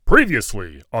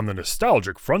Previously on the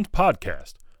Nostalgic Front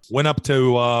podcast. Went up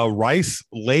to Rice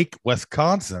Lake,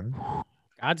 Wisconsin.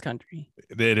 God's country.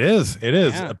 It is.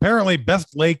 Yeah. Apparently best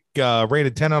lake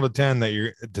rated 10 out of 10 that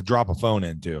you're to drop a phone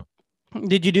into.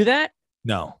 Did you do that?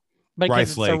 No. Because Rice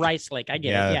it's Lake. a Rice Lake. I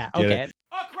get it. Yeah. get Okay. it.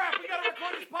 Oh crap, we gotta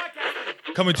record this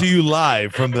podcast. Coming to you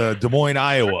live from the Des Moines,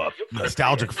 Iowa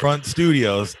Nostalgic Front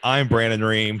Studios. I'm Brandon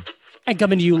Ream. And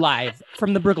coming to you live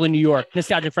from the Brooklyn, New York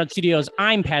Nostalgic Front Studios,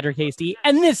 I'm Patrick Hasty,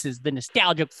 and this is the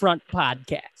Nostalgic Front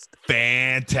podcast.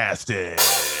 Fantastic. Oh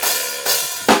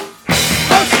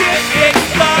shit,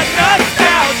 it's the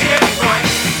Nostalgic Front,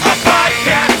 a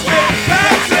podcast with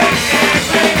Patrick and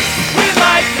Rick. We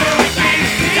like movies,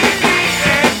 TV,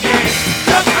 and games.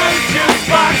 Jump through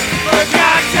jukebox for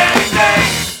God's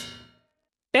sake.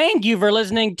 Thank you for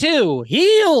listening to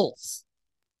Heels.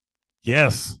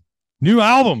 Yes. New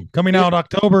album coming out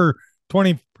October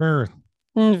 21st.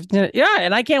 Yeah,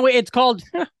 and I can't wait. It's called.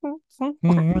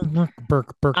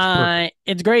 Burk.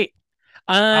 It's great.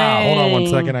 Hold on one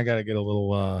second. I gotta get a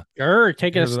little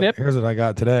Take a snip. Here's what I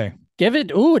got today. Give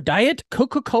it. Diet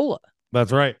Coca-Cola.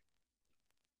 That's right.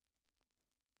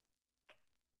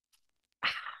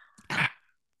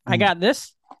 I got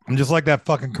this. I'm just like that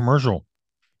fucking commercial.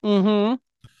 Mm-hmm.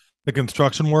 The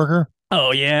construction worker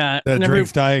Oh yeah. that And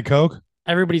drinks Diet Coke.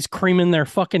 everybody's creaming their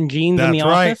fucking jeans in the That's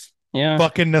right. office. Yeah.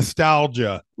 Fucking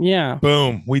nostalgia. Yeah.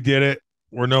 Boom. We did it.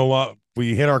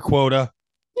 We hit our quota.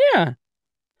 Yeah.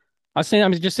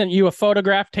 I'm just sent you a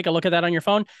photograph. Take a look at that on your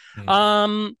phone.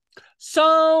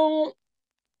 So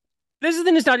this is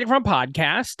the Nostalgic Front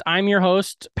podcast. I'm your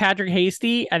host, Patrick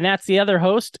Hasty, and that's the other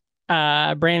host,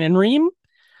 Brandon Ream.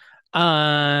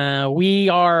 We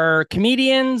are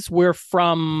comedians. We're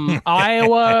from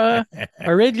Iowa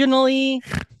originally.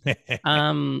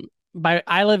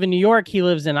 I live in New York. He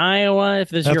lives in Iowa. If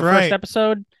this is That's your right. first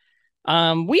episode,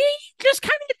 we just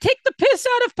kind of take the piss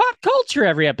out of pop culture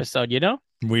every episode, you know?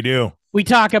 We do. We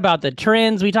talk about the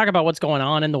trends. We talk about what's going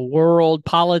on in the world,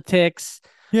 politics.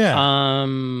 Yeah.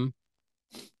 And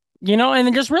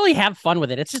then just really have fun with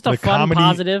it. It's just a The fun, comedy,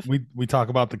 positive. We talk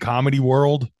about the comedy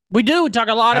world We do talk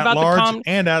a lot at about large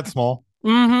and at small.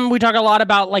 We talk a lot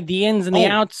about like the ins and the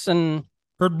Oh. outs and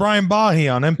Heard Brian Bahi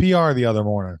on NPR the other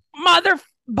morning. mother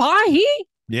Bahi.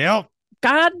 Yep.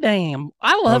 God damn.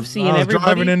 I love seeing I was everybody.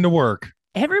 driving into work.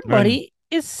 Everybody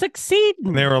is succeeding.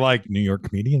 And they were like, New York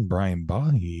comedian Brian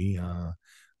Bahi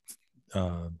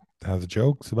has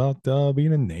jokes about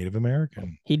being a Native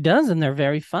American. He does, and they're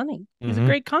very funny. He's a Mhm.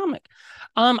 great comic.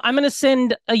 I'm going to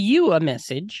send you a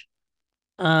message.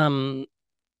 Tom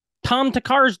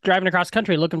Takar's driving across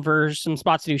country looking for some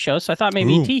spots to do shows, so I thought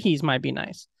maybe Ooh. Teehees might be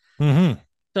nice. Mm-hmm.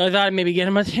 So I thought I'd maybe get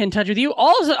him in touch with you.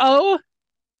 Also,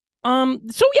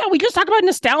 we just talk about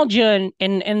nostalgia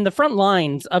and the front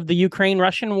lines of the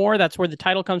Ukraine-Russian war. That's where the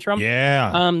title comes from.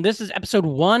 Yeah. This is episode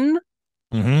 1.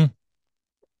 Mm-hmm.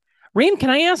 Ream, can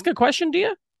I ask a question to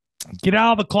you? Get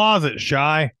out of the closet,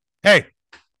 Shy. Hey.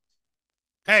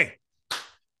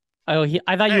 Oh,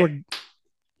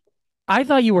 I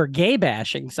thought you were gay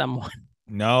bashing someone.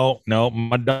 No,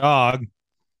 my dog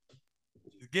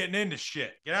is getting into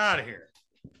shit. Get out of here.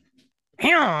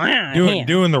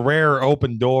 Doing the rare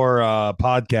open door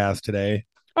podcast today.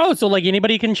 Oh, so like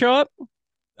anybody can show up?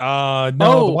 No,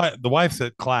 the wife's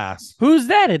at class. Who's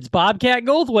that? It's Bobcat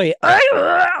Goldthwait.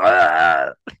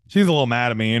 She's a little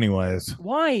mad at me anyways.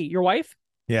 Why? Your wife?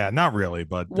 Yeah, not really,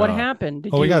 but What happened?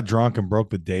 We got drunk and broke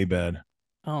the daybed.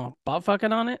 Oh, butt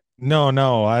fucking on it?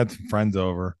 No, I had some friends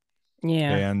over.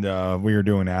 Yeah. And we were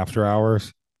doing after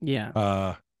hours.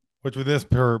 Yeah. Which with this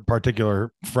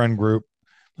particular friend group,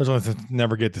 let's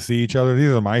never get to see each other.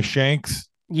 These are my shanks.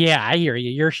 Yeah, I hear you.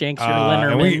 Your Shanks, your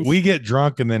And Lindermans. we get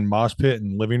drunk and then mosh pit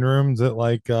in living rooms at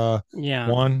like 1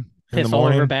 in Piss the all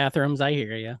morning. over bathrooms. I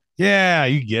hear you. Yeah,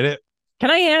 you get it. Can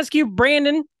I ask you,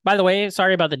 Brandon? By the way,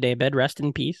 sorry about the daybed. Rest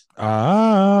in peace. No,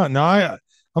 I'm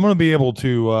gonna be able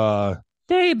to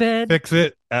Daybed. fix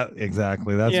it.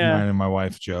 Exactly. That's Yeah. mine and my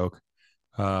wife's joke.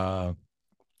 But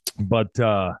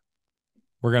we're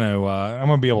gonna I'm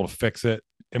gonna be able to fix it.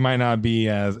 It might not be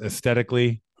as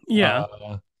aesthetically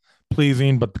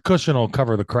pleasing, but the cushion will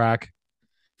cover the crack,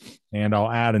 and I'll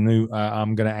add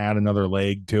I'm gonna add another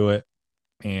leg to it,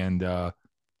 and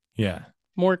yeah,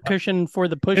 More cushion for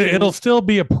the push. it'll still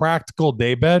be a practical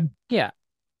daybed. Yeah.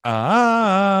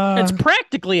 It's It's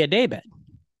practically a daybed.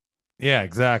 yeah,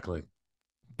 exactly.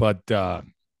 But Call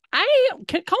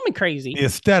me crazy. the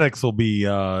aesthetics will be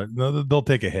they'll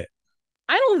take a hit.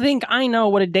 I don't think I know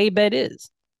what a daybed is.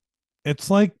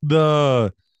 It's like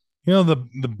the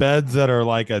beds that are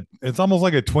like it's almost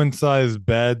like a twin size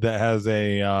bed that has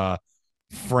a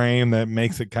frame that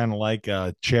makes it kind of like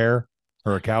a chair.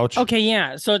 or a couch. Okay,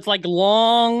 yeah. So it's like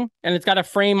long and it's got a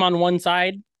frame on one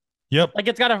side. Yep. Like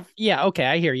it's got a okay,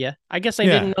 I hear you. I guess I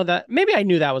Yeah. didn't know that. Maybe I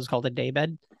knew that was called a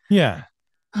daybed. Yeah.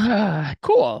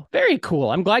 Cool. Very cool.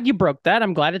 I'm glad you broke that.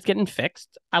 I'm glad it's getting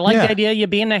fixed. I like Yeah. the idea of you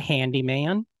being a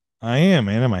handyman. I am,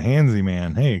 man. I'm a handsy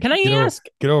man. Hey, Can I ask?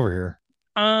 Get over here.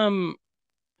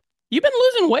 You've been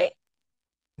losing weight.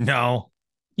 No.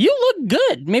 You look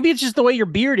good. Maybe it's just the way your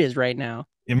beard is right now.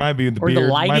 It might be the Or the beard,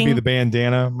 might be lighting. the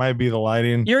bandana, might be the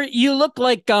lighting. You look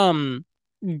like gaunt.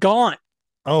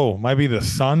 Oh, might be the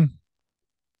sun.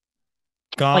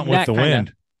 Gaunt Like with the that kinda.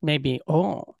 wind. Maybe.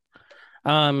 Oh.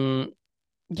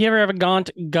 Do you ever have a gaunt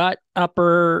gut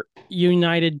upper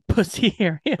united pussy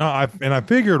area? No, I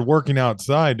figured working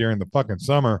outside during the fucking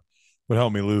summer would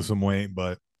help me lose some weight,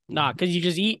 but Nah, because you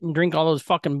just eat and drink all those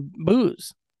fucking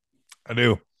booze. I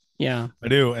do. Yeah. I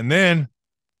do. And then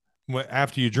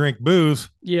after you drink booze,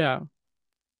 Yeah.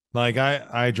 like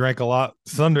I drank a lot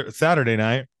Saturday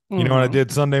night. You know what I Mhm.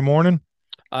 did Sunday morning?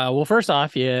 Well, first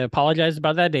off, you apologize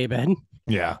about that daybed.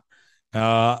 Yeah.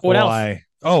 What else?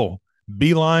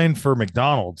 Beeline for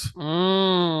McDonald's.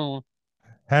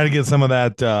 Had to get some of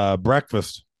that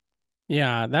breakfast.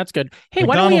 Yeah, that's good. Hey,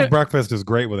 McDonald's breakfast is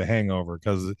great with a hangover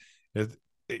because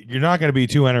you're not going to be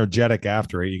too energetic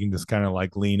after it. You can just kind of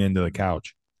like lean into the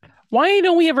couch. why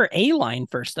don't we ever A-line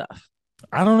for stuff?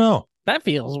 I don't know. That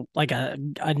feels like a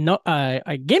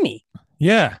gimme.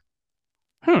 Yeah.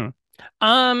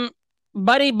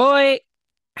 Buddy boy,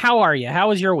 how are you? How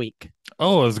was your week?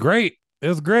 Oh, it was great. It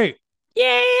was great.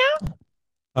 Yeah.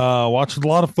 Watched a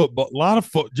lot of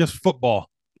football, just football.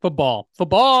 Football.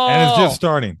 And it's just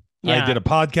starting. Yeah. I did a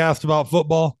podcast about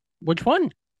football. Which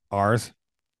one? Ours.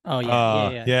 Oh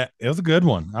yeah. Yeah, it was a good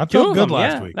one. I Two felt of good them,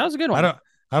 last week. That was a good one.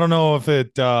 I don't know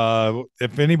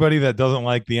if anybody that doesn't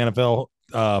like the NFL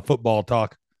football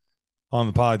talk on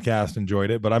the podcast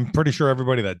enjoyed it, but I'm pretty sure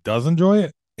everybody that does enjoy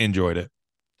it enjoyed it.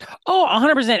 Oh,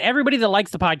 100%. Everybody that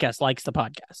likes the podcast likes the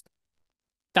podcast.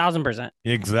 1,000%.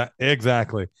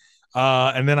 Exactly.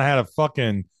 And then I had a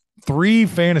fucking 3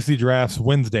 fantasy drafts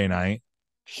Wednesday night.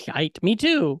 Shite. Me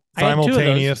too.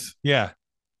 Simultaneous. Yeah.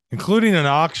 Including an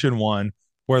auction one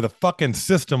where the fucking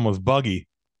system was buggy.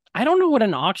 I don't know what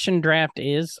an auction draft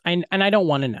is, and I don't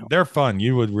want to know. They're fun.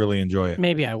 You would really enjoy it.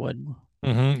 Maybe I would.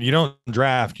 Mm-hmm. You don't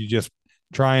draft. You just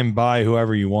try and buy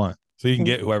whoever you want, so you can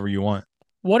get whoever you want.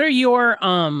 What are your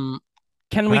Can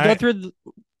we go through?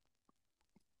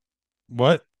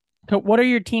 What? What are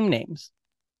your team names?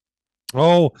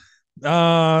 Oh,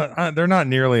 they're not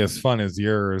nearly as fun as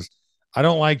yours. I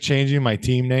don't like changing my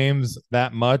team names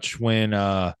that much when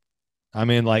I'm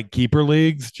in like keeper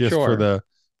leagues, just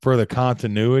for the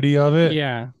continuity of it.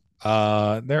 Yeah.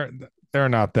 They're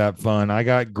not that fun. I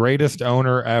got greatest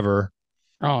owner ever.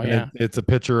 Oh yeah. It's a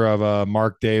picture of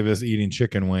Mark Davis eating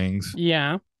chicken wings.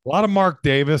 Yeah. A lot of Mark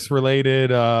Davis related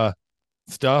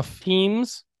stuff.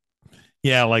 Teams.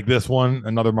 Yeah, like this one,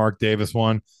 another Mark Davis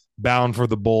one, Bound for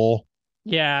the Bull.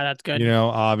 Yeah, that's good. You know,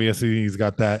 obviously he's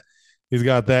got that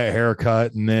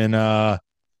haircut. And then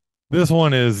this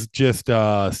one is just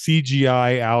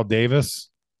CGI Al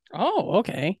Davis. Oh,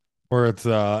 okay. Where it's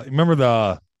remember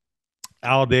the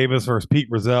Al Davis versus Pete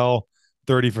Rozelle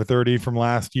 30 for 30 from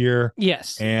last year?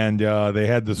 Yes. And they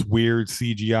had this weird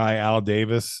CGI Al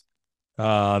Davis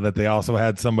that they also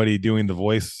had somebody doing the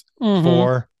voice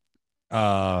for.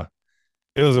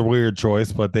 It was a weird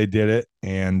choice, but they did it,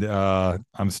 and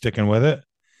I'm sticking with it.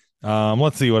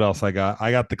 Let's see what else I got.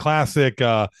 I got the classic.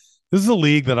 This is a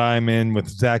league that I'm in with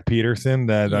Zach Peterson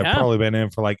that I've probably been in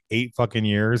for like 8 fucking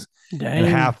years. Dang. And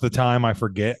half the time I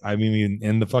forget I'm even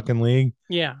in the fucking league.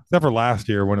 Yeah. Except for last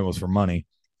year when it was for money.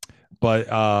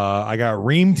 But I got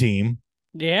Ream team.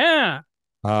 Yeah.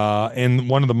 In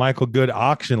one of the Michael Good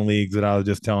auction leagues that I was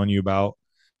just telling you about,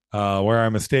 where I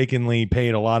mistakenly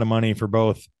paid a lot of money for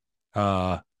both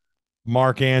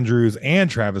Mark Andrews and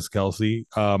Travis Kelce.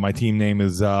 My team name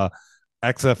is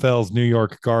XFL's New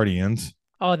York Guardians.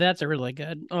 Oh, that's a really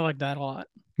good. I like that a lot.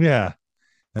 Yeah.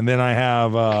 And then I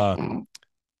have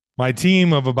my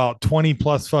team of about 20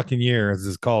 plus fucking years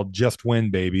is called Just Win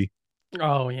Baby.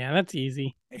 Oh yeah, that's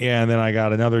easy. And then I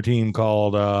got another team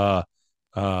called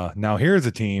Now Here's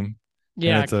a Team.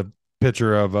 Yeah. And it's a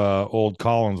picture of old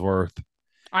Collinsworth.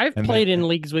 I've played in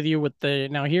leagues with you with the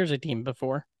Now Here's a Team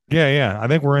before. Yeah. I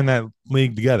think we're in that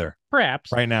league together.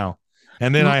 Perhaps. Right now.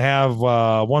 And then I have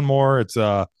one more. It's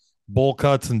Bull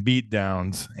Cuts and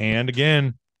Beatdowns. And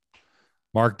again,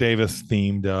 Mark Davis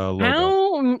themed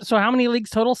logo. How many leagues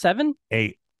total? 7?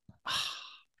 8.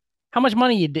 How much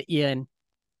money you in?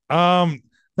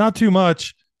 Not too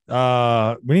much.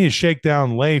 We need to shake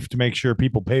down Leif to make sure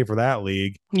people pay for that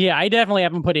league. Yeah, I definitely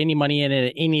haven't put any money in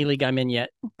it, any league I'm in yet.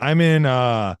 I'm in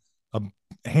a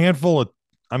handful of.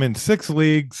 I'm in 6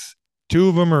 leagues. 2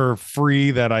 of them are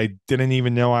free that I didn't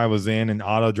even know I was in, and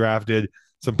auto drafted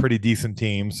some pretty decent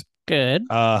teams. Good.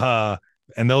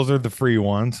 And those are the free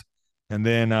ones. And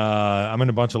then I'm in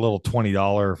a bunch of little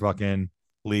 $20 fucking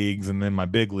leagues, and then my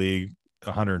big league,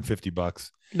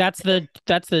 $150. That's the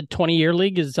 20-year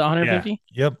league is 150.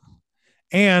 Yeah, yep.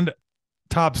 And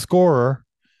top scorer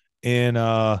in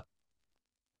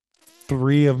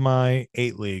 3 of my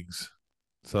 8 leagues.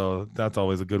 So that's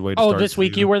always a good way to start. Oh, this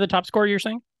week you were the top scorer, you're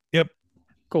saying? Yep.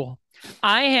 Cool.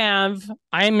 I'm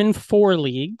in 4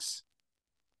 leagues.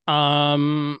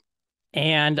 And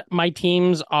my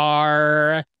teams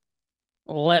are,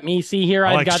 let me see here.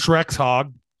 I got Shrek's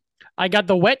Hog. I got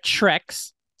the Wet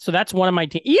Shreks. So that's one of my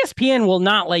teams. ESPN will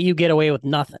not let you get away with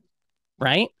nothing,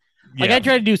 right? Yeah. Like I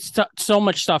tried to do so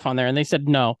much stuff on there and they said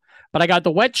no. But I got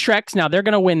the Wet Shreks. Now they're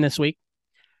going to win this week.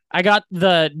 I got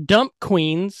the Dump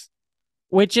Queens,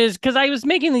 which is because I was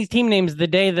making these team names the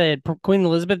day that Queen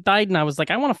Elizabeth died. And I was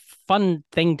like, I want a fun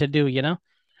thing to do, you know?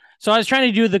 So I was trying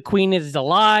to do the Queen is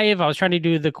alive. I was trying to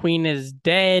do the Queen is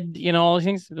dead, you know, all these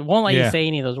things. It won't let you say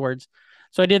any of those words.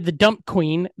 So I did the Dump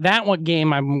Queen. That one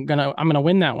game, I'm gonna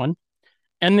win that one.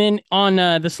 And then on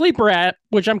the Sleeper app,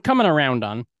 which I'm coming around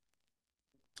on,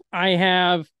 I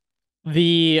have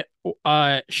the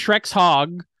Shrek's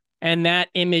Hog, and that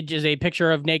image is a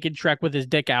picture of naked Shrek with his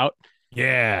dick out.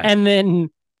 Yeah. And then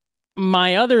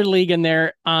my other league in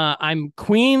there, I'm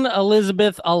Queen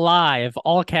Elizabeth alive,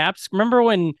 all caps. Remember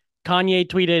when Kanye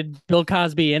tweeted Bill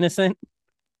Cosby innocent?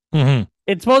 Mm-hmm.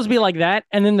 It's supposed to be like that.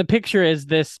 And then the picture is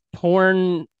this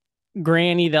porn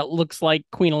granny that looks like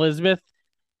Queen Elizabeth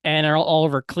and all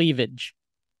of her cleavage.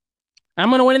 I'm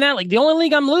going to win in that league. The only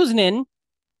league I'm losing in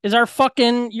is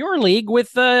your league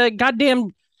with goddamn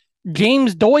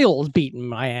James Doyle's beating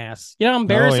my ass. You know how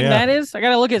embarrassing that is? I got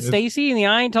to look at Stacy in the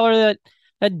eye and tell her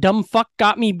that dumb fuck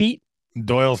got me beat.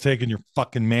 Doyle's taking your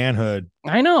fucking manhood.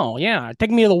 I know. Yeah.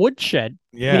 Take me to the woodshed.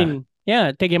 Yeah. I mean,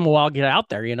 yeah. Take him a while to get out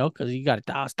there, you know, because you got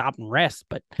to stop and rest.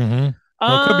 But well,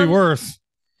 it could be worse.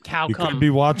 How you come? could be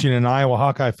watching an Iowa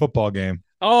Hawkeye football game.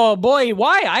 Oh, boy.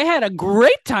 Why? I had a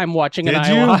great time watching an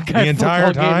Iowa Hawkeye the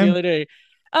entire time game the other day.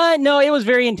 No, it was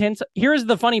very intense. Here's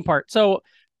the funny part. So,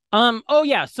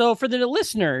 so for the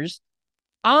listeners,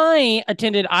 I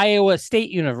attended Iowa State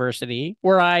University,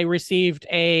 where I received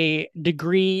a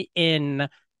degree in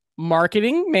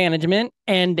marketing management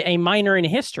and a minor in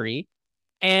history.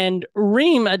 And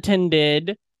Ream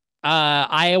attended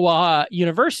Iowa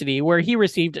University, where he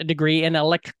received a degree in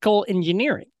electrical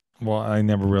engineering. Well, I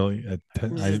never really.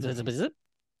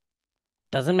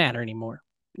 Doesn't matter anymore.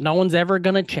 No one's ever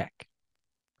going to check.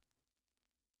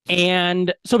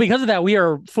 And so because of that, we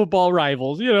are football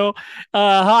rivals, you know,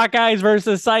 Hawkeyes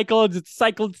versus Cyclones. It's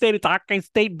Cyclone State. It's Hawkeye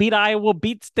State beat Iowa,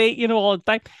 beat State, you know, all the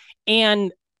time.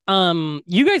 And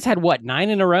you guys had what, 9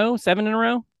 in a row, 7 in a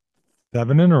row?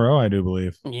 7 in a row, I do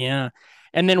believe. Yeah.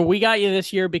 And then we got you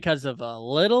this year because of a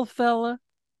little fella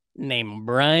named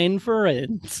Brian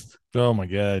Ferenc. Oh my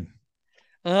God.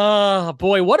 Oh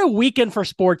boy, what a weekend for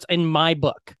sports in my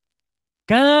book.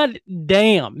 God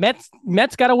damn.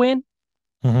 Mets got to win.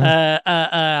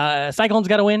 Mm-hmm. Cyclones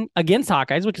got to win against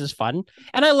Hawkeyes, which is fun.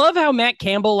 And I love how Matt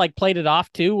Campbell like played it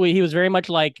off too. He was very much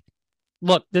like,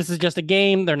 look, this is just a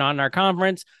game. They're not in our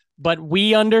conference, but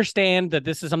we understand that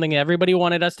this is something that everybody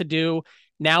wanted us to do.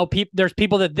 Now there's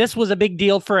people that this was a big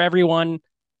deal for everyone.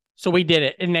 So we did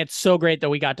it. And it's so great that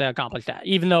we got to accomplish that,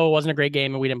 even though it wasn't a great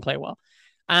game and we didn't play well.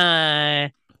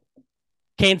 Kansas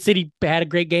City had a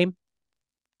great game.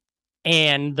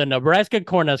 And the Nebraska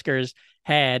Cornhuskers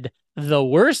had the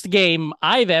worst game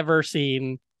I've ever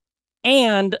seen.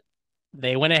 And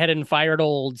they went ahead and fired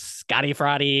old Scotty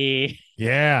Frotty.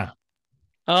 Yeah.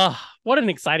 Oh, what an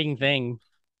exciting thing.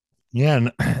 Yeah.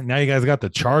 Now you guys got the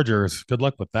Chargers. Good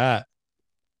luck with that.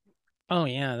 Oh,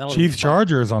 yeah. Chiefs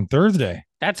Chargers on Thursday.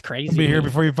 That's crazy. I'll be here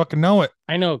before you fucking know it.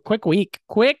 I know. Quick week.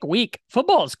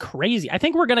 Football is crazy. I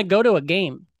think we're going to go to a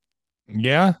game.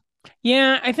 Yeah.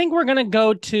 Yeah. I think we're going to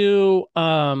go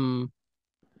to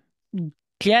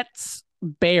Jets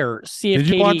Bears. See if Did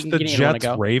you Katie watch the Jets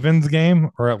Ravens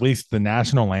game, or at least the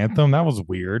national anthem? That was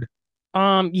weird.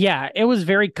 Yeah, it was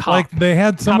very like they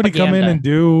had somebody propaganda. come in and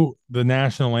do the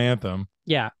national anthem.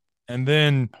 Yeah. And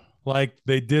then like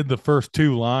they did the first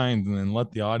 2 lines and then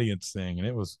let the audience sing, and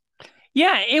it was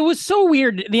it was so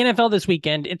weird. The NFL this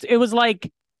weekend, it was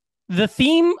like the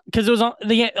theme, because it was on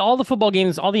all the football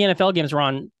games, all the NFL games were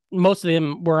on, most of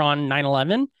them were on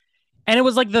 9/11, and it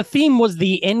was like the theme was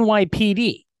the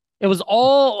NYPD. It was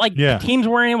all like Yeah. teams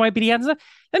wearing NYPD hats and stuff.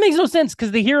 That makes no sense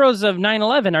because the heroes of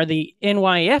 9/11 are the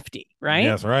NYFD, right?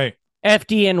 Yes, right.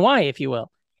 FDNY, if you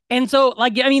will. And so,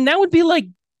 like, I mean, that would be like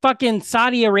fucking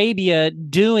Saudi Arabia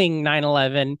doing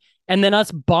 9/11 and then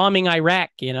us bombing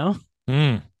Iraq, you know?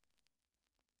 Mm.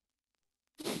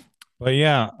 But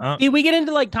yeah, We get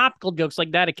into like topical jokes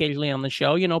like that occasionally on the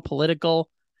show, you know, political.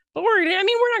 But we're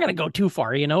not gonna go too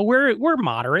far, you know. We're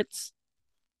moderates.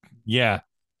 yeah.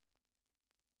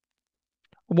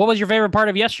 What was your favorite part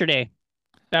of yesterday?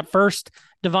 That first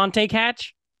Devontae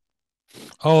catch?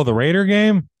 Oh, the Raider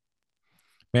game,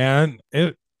 man,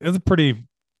 it's a pretty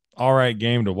all right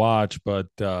game to watch, but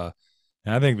I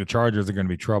think the Chargers are going to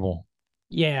be trouble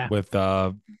Yeah. with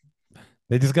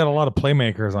they just got a lot of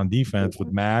playmakers on defense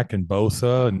with Mack and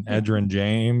Bosa and Edgerrin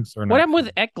James. What happened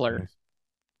with Eckler?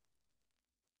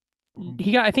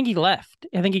 I think he left.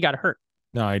 I think he got hurt.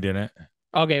 No, I didn't.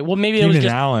 Okay, well maybe Keenan it was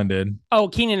just Allen did. Oh,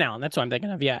 Keenan Allen. That's what I'm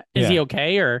thinking of. Yeah. Is he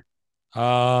okay or?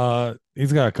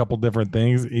 He's got a couple different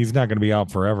things. He's not going to be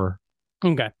out forever.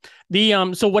 Okay.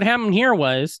 So what happened here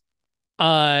was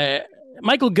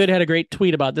Michael Good had a great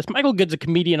tweet about this. Michael Good's a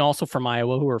comedian also from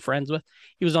Iowa who we're friends with.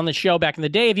 He was on the show back in the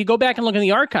day. If you go back and look in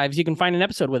the archives, you can find an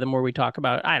episode with him where we talk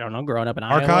about, I don't know, growing up in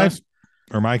Archives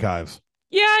or Archives?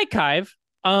 Yeah, archive.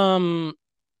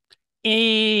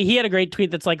 He had a great tweet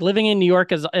that's like living in New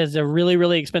York is a really,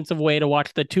 really expensive way to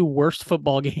watch the two worst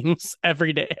football games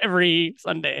every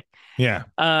Sunday. Yeah.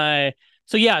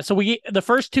 So the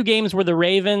first two games were the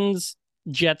Ravens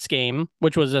Jets game,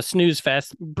 which was a snooze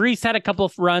fest. Brees had a couple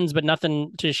of runs, but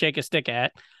nothing to shake a stick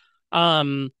at.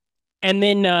 And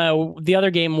then the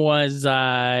other game was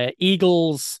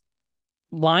Eagles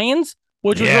Lions,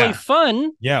 which was really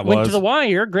fun. Yeah, it went was. to the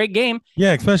wire. Great game.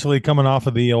 Yeah, especially coming off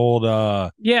of the old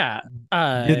getting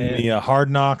the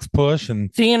Hard Knocks push and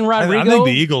seeing Rodrigo. I think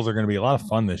the Eagles are going to be a lot of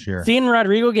fun this year. Seeing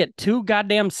Rodrigo get 2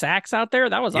 goddamn sacks out there,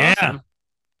 that was awesome.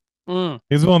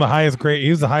 He was one of the highest grade. He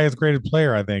was the highest graded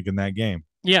player, I think, in that game.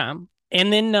 Yeah,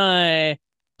 and then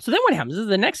so then what happens? This is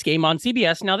the next game on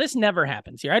CBS. Now this never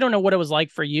happens here. I don't know what it was like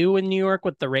for you in New York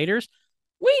with the Raiders.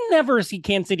 We never see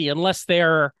Kansas City unless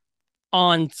they're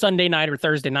on Sunday night or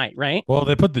Thursday night, right? Well,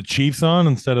 they put the Chiefs on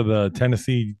instead of the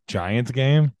Tennessee Giants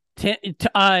game.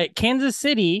 Kansas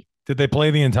City. Did they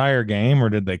play the entire game or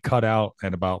did they cut out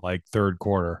at about like third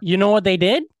quarter? You know what they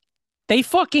did? They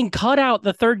fucking cut out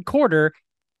the third quarter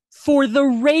for the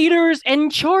Raiders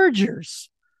and Chargers.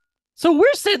 So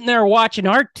we're sitting there watching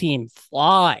our team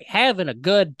fly, having a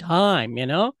good time, you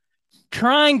know,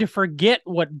 trying to forget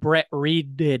what Brett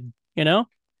Reed did, you know?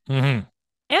 Mm-hmm. And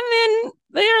then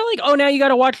they're like, oh, now you got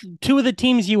to watch 2 of the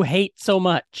teams you hate so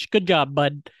much. Good job,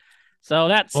 bud. So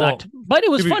that sucked. But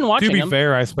it was fun watching them. To be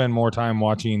fair, I spend more time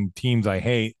watching teams I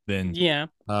hate than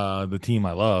the team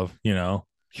I love, you know?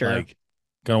 Sure. Like,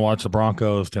 going to watch the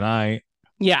Broncos tonight.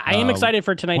 Yeah, I am excited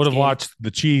for tonight's game. Would have watched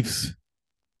the Chiefs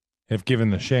if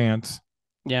given the chance.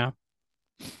 Yeah.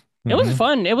 It was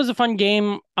fun. It was a fun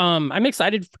game. I'm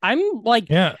excited. I'm glad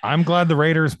the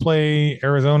Raiders play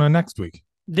Arizona next week.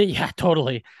 Yeah,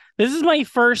 totally. This is my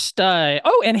first.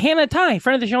 And Hannah Ty,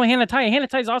 friend of the show, Hannah Ty. Hannah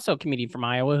Ty is also a comedian from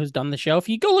Iowa who's done the show. If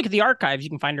you go look at the archives, you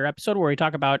can find her episode where we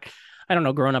talk about, I don't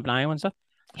know, growing up in Iowa and stuff.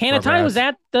 Hannah Ty was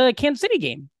at the Kansas City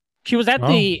game. She was at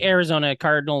the Arizona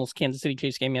Cardinals Kansas City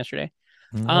Chiefs game yesterday.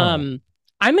 I'm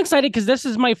excited because this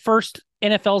is my first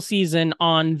NFL season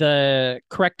on the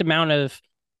correct amount of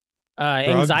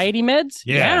anxiety meds.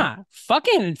 Yeah.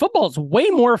 Fucking football is way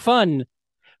more fun.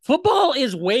 Football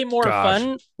is way more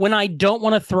fun when I don't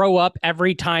want to throw up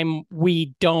every time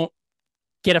we don't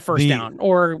get a first down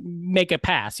or make a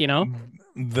pass, you know?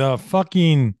 The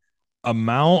fucking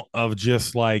amount of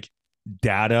just like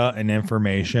data and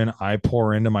information I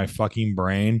pour into my fucking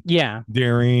brain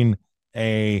during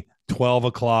a 12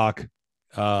 o'clock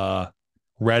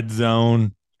red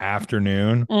zone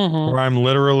afternoon where I'm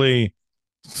literally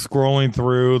scrolling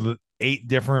through the 8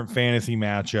 different fantasy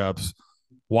matchups,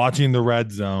 watching the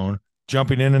red zone,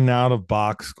 jumping in and out of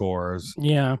box scores.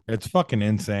 Yeah. It's fucking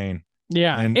insane.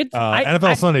 Yeah. And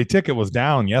NFL Sunday Ticket was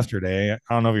down yesterday. I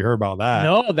don't know if you heard about that.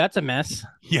 No, that's a mess.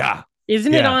 Yeah.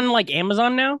 Isn't it on like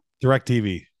Amazon now?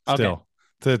 DirecTV still.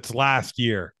 Okay. It's last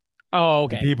year. Oh,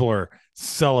 okay. And people are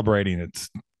celebrating its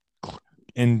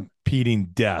impeding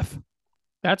death.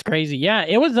 That's crazy. Yeah,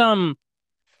 it was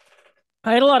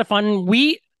I had a lot of fun.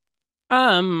 We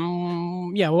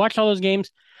watched all those games.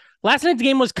 Last night's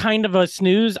game was kind of a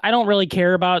snooze. I don't really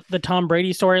care about the Tom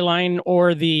Brady storyline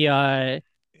or the I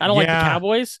don't like the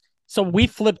Cowboys. So we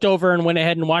flipped over and went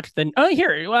ahead and watched the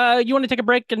you want to take a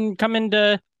break and come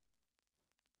into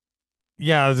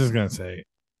Yeah, I was just gonna say.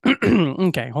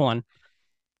 Okay, hold on.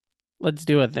 Let's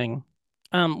do a thing.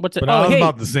 What's it? But I was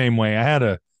about the same way. I had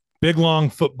a big long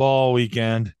football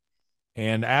weekend,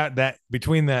 and at that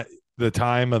between the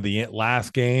time of the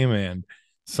last game and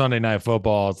Sunday Night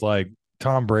Football, it's like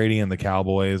Tom Brady and the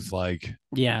Cowboys. Like,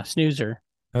 yeah, snoozer.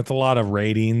 That's a lot of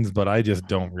ratings, but I just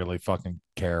don't really fucking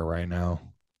care right now.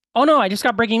 Oh no, I just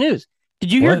got breaking news.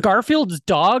 Did you hear Garfield's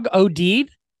dog OD'd?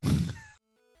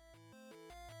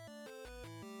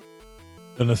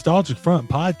 The Nostalgic Front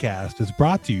podcast is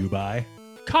brought to you by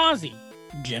Kazi,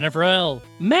 Jennifer L.,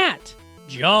 Matt,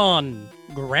 John,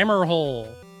 Grammar Hole,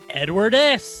 Edward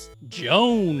S.,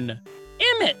 Joan,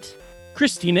 Emmett,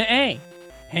 Christina A.,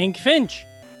 Hank Finch,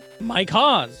 Mike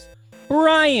Hawes,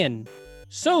 Brian,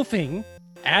 Sofing,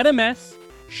 Adam S.,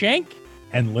 Shank,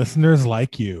 and listeners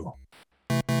like you.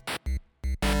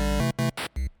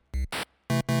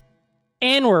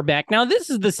 And we're back. Now, this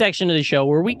is the section of the show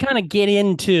where we kind of get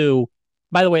into,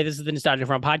 by the way, this is the Nostalgia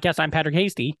Front podcast. I'm Patrick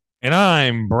Hasty. And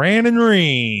I'm Brandon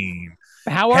Ream.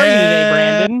 How are you today,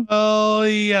 Brandon? Oh,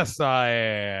 yes, I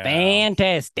am.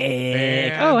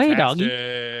 Fantastic. Oh, hey, doggy.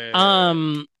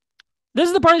 This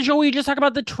is the part of the show where we just talk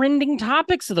about the trending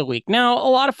topics of the week. Now, a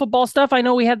lot of football stuff. I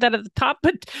know we had that at the top,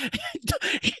 but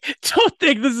don't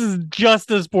think this is just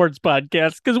a sports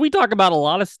podcast because we talk about a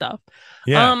lot of stuff.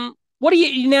 Yeah. What do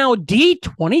you now?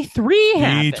 D23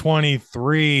 happened.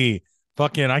 D23.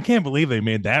 Fucking, I can't believe they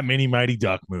made that many Mighty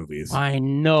Duck movies. I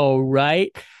know,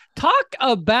 right? Talk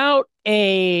about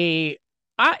we've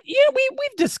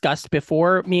discussed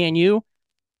before, me and you,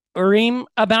 Ream,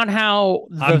 about how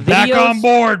I'm back on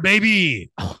board,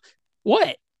 baby.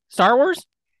 What? Star Wars?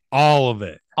 All of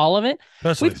it. All of it?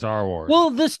 Especially Star Wars.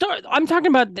 Well, I'm talking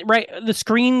about, right, the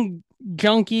Screen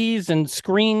Junkies and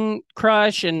Screen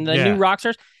Crush and the new rock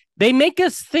stars. They make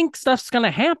us think stuff's going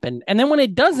to happen. And then when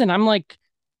it doesn't, I'm like,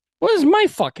 what is my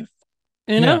fucking,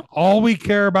 you know? All we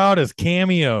care about is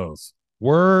cameos.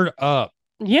 Word up.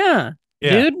 Yeah.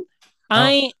 Dude.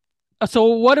 So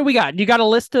what do we got? You got a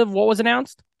list of what was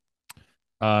announced?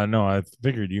 No, I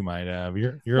figured you might have.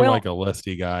 You're like a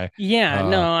listy guy. Yeah,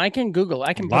 no, I can Google.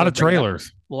 I can. A lot of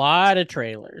trailers. A lot of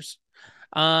trailers.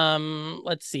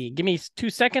 Let's see. Give me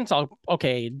 2 seconds.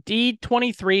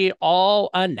 D23 all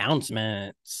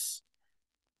announcements.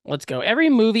 Let's go.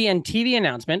 Every movie and TV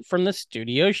announcement from the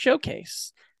studio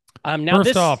showcase. Now First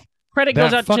this off, credit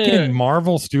goes out fucking to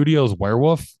Marvel Studios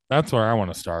Werewolf. That's where I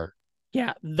want to start.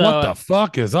 Yeah. What the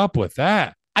fuck is up with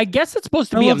that? I guess it's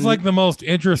supposed to That be looks like the most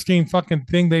interesting fucking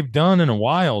thing they've done in a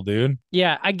while, dude.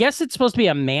 Yeah, I guess it's supposed to be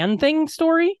a Man-Thing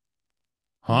story.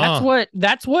 Huh.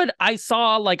 That's what I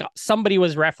saw, like somebody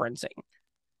was referencing,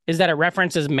 is that it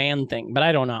references Man-Thing, but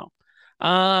I don't know.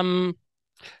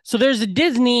 So there's a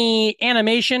Disney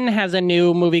Animation has a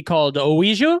new movie called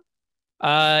Ouija.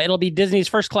 It'll be Disney's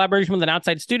first collaboration with an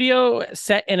outside studio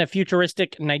set in a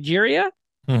futuristic Nigeria.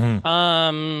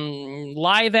 Mm-hmm.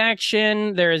 Live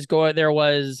action. There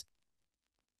was.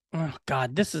 Oh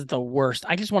God, this is the worst.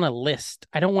 I just want a list.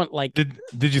 I don't want like.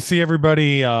 Did you see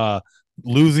everybody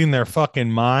losing their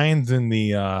fucking minds in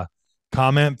the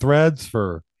comment threads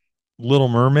for Little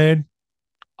Mermaid?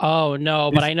 Oh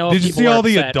no, but I know. Did you see all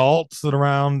the adults that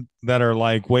are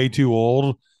like way too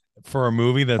old for a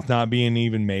movie that's not being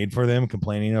even made for them,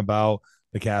 complaining about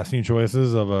the casting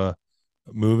choices of a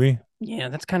movie? Yeah,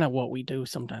 that's kind of what we do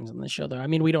sometimes on the show, though. I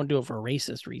mean, we don't do it for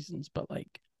racist reasons, but like,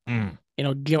 you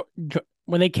know,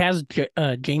 when they cast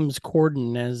James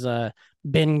Corden as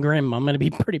Ben Grimm, I'm gonna be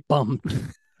pretty bummed.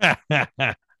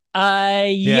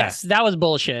 Yes, that was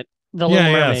bullshit. The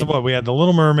Little Mermaid. So what? We had the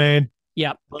Little Mermaid.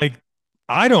 Yep. Like,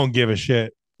 I don't give a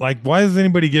shit. Like, why does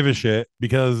anybody give a shit?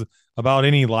 Because about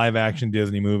any live action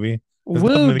Disney movie.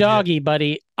 Woo doggy,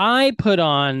 buddy. I put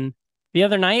on the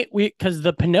other night because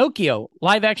the Pinocchio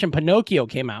live action Pinocchio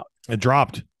came out. It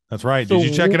dropped. That's right. Did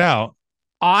you check it out?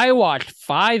 I watched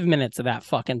 5 minutes of that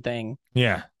fucking thing.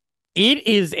 Yeah. It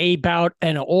is about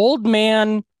an old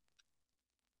man.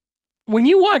 When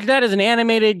you watch that as an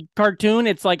animated cartoon,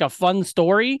 it's like a fun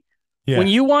story. Yeah. When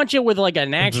you watch it with like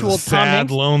an actual sad, Tom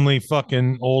Hanks, lonely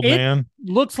fucking old man,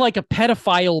 looks like a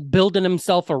pedophile building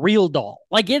himself a real doll.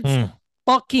 Like it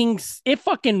fucking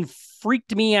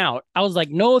freaked me out. I was like,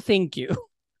 no, thank you.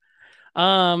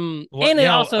 I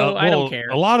don't care.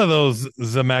 A lot of those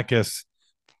Zemeckis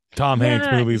Tom Hanks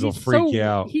movies will freak you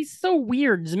out. He's so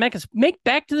weird. Zemeckis, make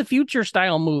Back to the Future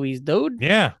style movies, dude.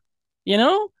 Yeah. You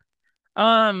know?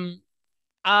 I'm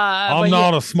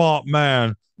not a smart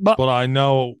man, but I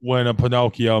know when a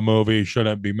Pinocchio movie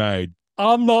shouldn't be made.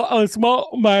 I'm not a smart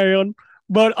man,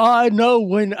 but I know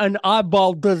when an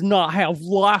eyeball does not have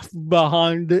life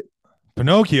behind it.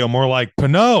 Pinocchio, more like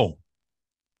Pinot.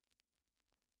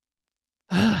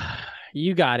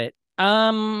 You got it.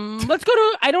 Let's go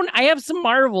to. I have some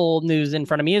Marvel news in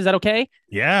front of me. Is that okay?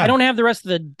 Yeah. I don't have the rest of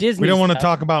the Disney. We don't want to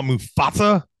stuff. talk about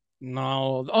Mufasa.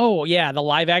 No. Oh yeah, the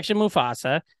live action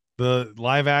Mufasa. The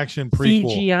live action prequel.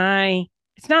 CGI.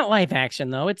 It's not live action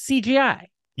though. It's CGI.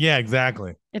 Yeah,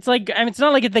 exactly. It's like it's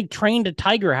not like they trained a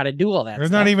tiger how to do all that. There's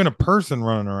stuff. not even a person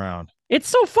running around. It's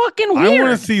so fucking weird. I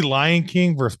want to see Lion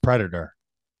King versus Predator.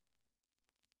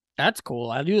 That's cool.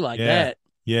 I do like Yeah. that.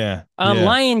 Yeah.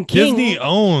 Lion King. Disney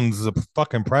owns the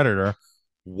fucking Predator.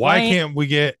 Why can't we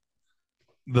get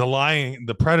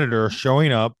the Predator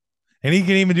showing up, and he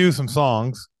can even do some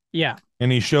songs. Yeah.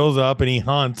 And he shows up and he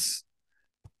hunts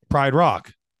Pride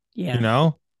Rock. Yeah. You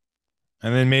know?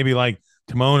 And then maybe like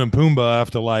Timon and Pumbaa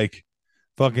have to like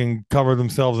fucking cover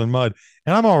themselves in mud.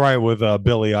 And I'm all right with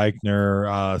Billy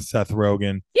Eichner, Seth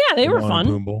Rogen. Yeah, they were Timon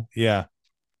fun. and Pumbaa. Yeah.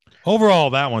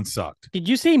 Overall, that one sucked. Did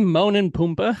you see Timon and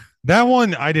Pumbaa? That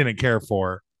one I didn't care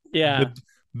for. Yeah.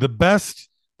 The best,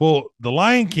 well, The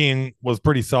Lion King was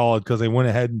pretty solid because they went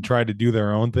ahead and tried to do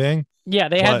their own thing. Yeah,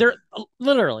 they had their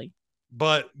literally.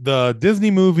 But the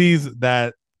Disney movies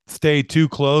that stay too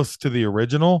close to the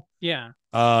original, yeah,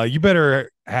 you better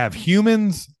have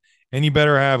humans and you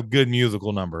better have good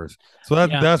musical numbers. So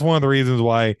that's one of the reasons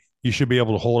why you should be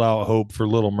able to hold out hope for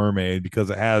Little Mermaid, because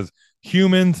it has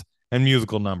humans and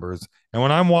musical numbers. And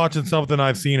when I'm watching something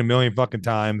I've seen a million fucking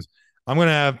times,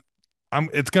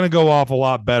 it's gonna go off a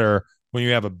lot better when you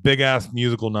have a big ass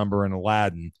musical number in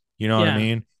Aladdin. You know what I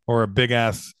mean? Or a big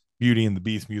ass Beauty and the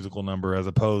Beast musical number, as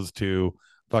opposed to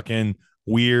fucking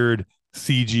weird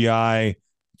CGI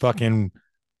fucking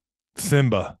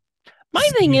Simba. My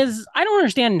thing is, I don't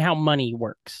understand how money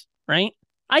works, right?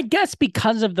 I guess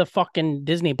because of the fucking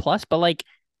Disney Plus, but like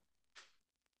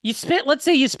let's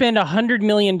say you spend $100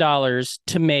 million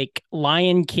to make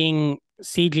Lion King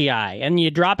CGI and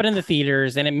you drop it in the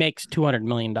theaters and it makes $200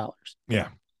 million. Yeah.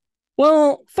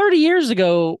 Well, 30 years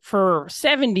ago, for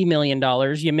 $70 million,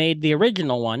 you made the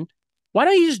original one. Why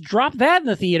don't you just drop that in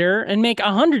the theater and make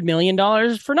 $100 million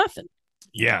for nothing?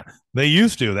 Yeah, they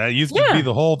used to. That used to be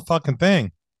the whole fucking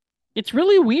thing. It's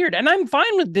really weird. And I'm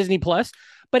fine with Disney Plus,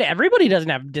 but everybody doesn't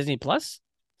have Disney Plus.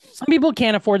 Some people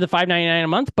can't afford the $5.99 a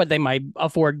month, but they might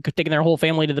afford taking their whole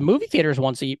family to the movie theaters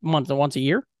once a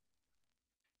year.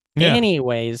 Yeah.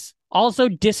 Anyways, also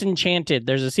Disenchanted.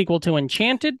 There's a sequel to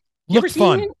Enchanted. Looks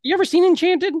fun. You ever seen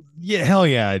Enchanted? Yeah, hell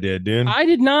yeah, I did, dude. I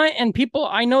did not, and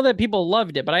I know that people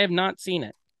loved it, but I have not seen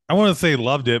it. I want to say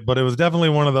loved it, but it was definitely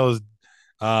one of those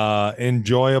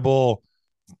enjoyable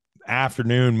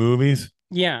afternoon movies.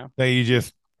 Yeah. That you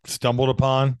just stumbled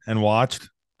upon and watched.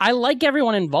 I like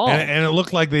everyone involved. And it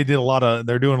looked like they're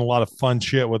doing a lot of fun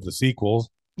shit with the sequels.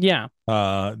 Yeah.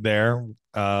 So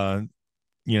God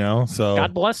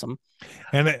bless them.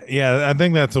 And I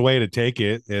think that's the way to take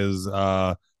it is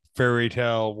fairy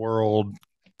tale world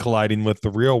colliding with the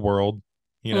real world,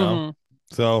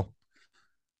 So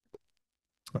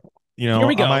Here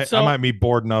we go. I might be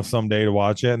bored enough someday to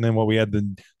watch it. And then we had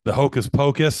the Hocus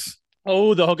Pocus.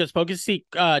 Oh, the Hocus Pocus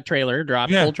trailer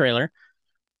dropped. Full trailer.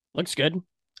 Looks good.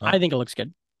 I think it looks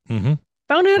good. Mm-hmm.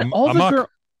 Found out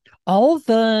all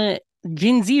the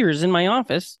Gen Zers in my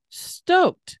office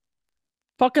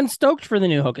fucking stoked for the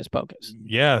new Hocus Pocus.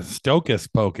 Yeah, Stocus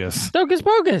Pocus. Stocus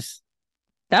Pocus.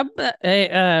 That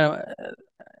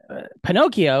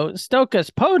Pinocchio,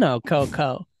 Stocus Pono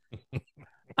Coco. See,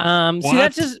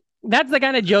 that's the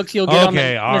kind of jokes you'll get on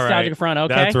the nostalgic front.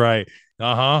 Okay, that's right.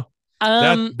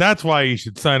 That's why you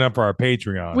should sign up for our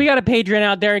Patreon. We got a Patreon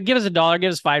out there. Give us $1,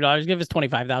 give us $5, give us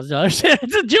 $25,000.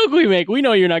 It's a joke we make. We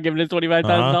know you're not giving us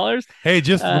 $25,000. Hey,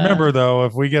 just remember though,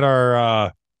 if we get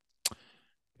our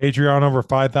Patreon over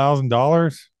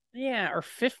 $5,000. Yeah, or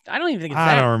 50. I don't even think it's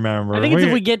I don't remember. I think it's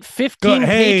if we get 15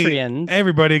 Patreons.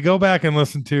 Everybody, go back and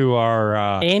listen to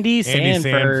our Andy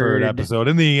Sanford episode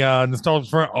in the Nostalgia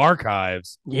Front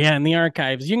archives. Yeah, in the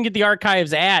archives. You can get the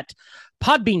archives at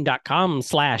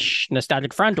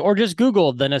podbean.com/nostalgic front, or just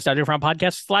Google the Nostalgic Front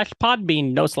podcast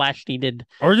 /podbean. No slash needed.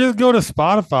 Or just go to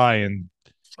Spotify and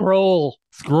scroll.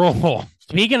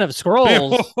 Speaking of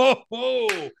scrolls.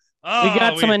 We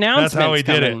got some announcements. That's how we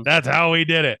coming. did it. That's how we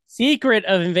did it. Secret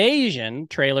of Invasion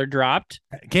trailer dropped.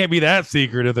 It can't be that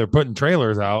secret if they're putting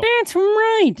trailers out. That's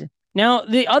right. Now,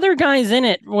 the other guys in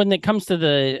it when it comes to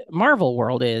the Marvel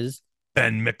world is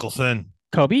Ben Mickelson,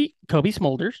 Kobe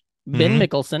Smulders, Ben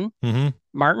Mickelson,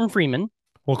 Martin Freeman.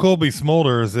 Well, Kobe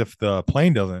Smulders if the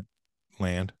plane doesn't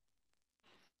land.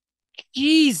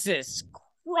 Jesus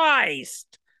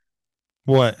Christ.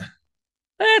 What?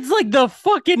 That's like the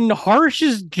fucking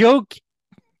harshest joke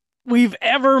we've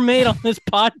ever made on this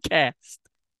podcast.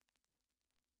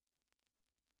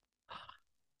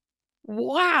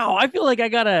 Wow. I feel like I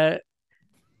gotta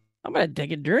I'm gonna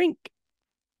take a drink.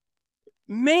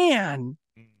 Man.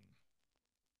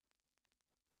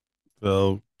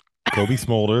 So, Kobe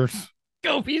Smulders.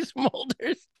 Kobe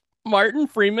Smulders. Martin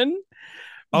Freeman.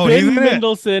 Oh, Ben he's in it.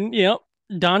 Mendelsohn. Yep.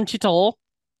 Don Cheadle.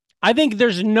 I think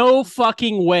there's no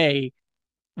fucking way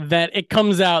that it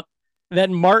comes out that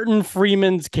Martin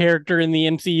Freeman's character in the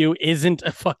MCU isn't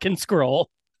a fucking Skrull.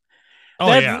 Oh,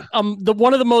 That's, yeah.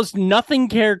 one of the most nothing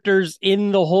characters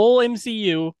in the whole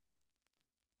MCU,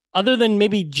 other than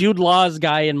maybe Jude Law's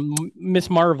guy in Miss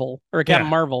Marvel or Captain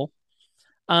Marvel.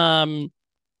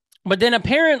 But then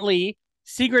apparently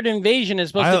Secret Invasion is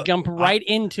supposed to jump right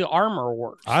into Armor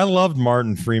Wars. I loved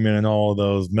Martin Freeman in all of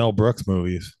those Mel Brooks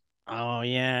movies. Oh,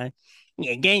 yeah.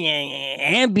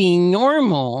 I'm being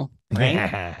normal.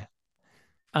 Right?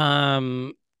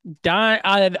 So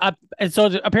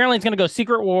apparently it's going to go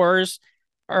Secret Wars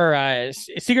or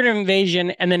Secret Invasion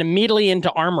and then immediately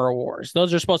into Armor Wars.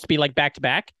 Those are supposed to be like back to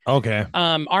back. Okay.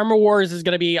 Armor Wars is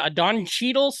going to be a Don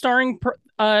Cheadle starring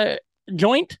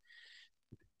joint.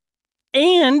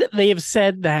 And they have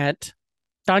said that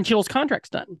Don Cheadle's contract's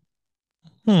done.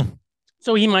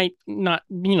 So he might not,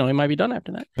 he might be done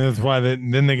after that. That's why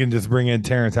then they can just bring in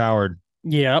Terrence Howard.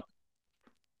 Yep.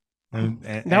 And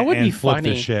that would be flip funny.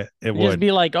 The shit. It would just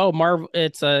be like, oh, Marvel,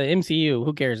 it's a MCU.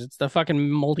 Who cares? It's the fucking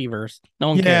multiverse. No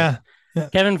one cares. Yeah.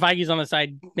 Kevin Feige's on the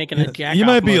side making a jack. You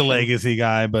might be a legacy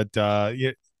guy, but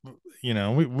we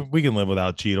can live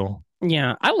without Cheadle.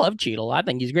 Yeah, I love Cheadle. I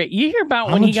think he's great. You hear about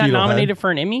when he got nominated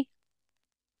for an Emmy?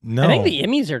 No, I think the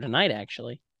Emmys are tonight.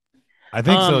 Actually, I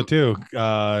think so too.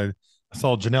 I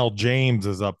saw Janelle James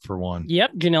is up for one.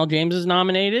 Yep, Janelle James is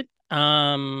nominated.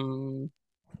 Pretty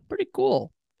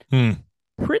cool.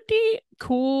 Pretty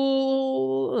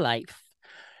cool life.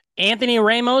 Anthony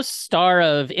Ramos, star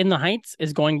of In the Heights,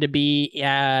 is going to be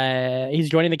he's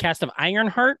joining the cast of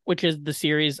Ironheart, which is the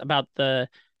series about the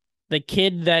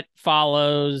kid that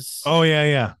follows. Oh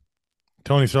yeah.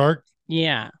 Tony Stark.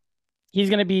 Yeah. He's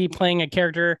going to be playing a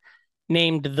character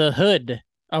named the Hood,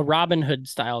 a Robin Hood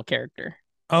style character.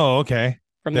 Oh, okay.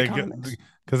 From the comics.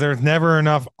 Because there's never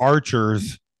enough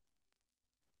archers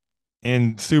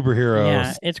in superheroes.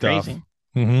 Yeah, it's stuff. crazy.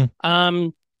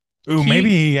 Mm-hmm. Maybe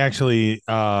he actually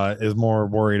is more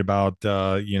worried about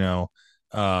closing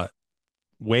the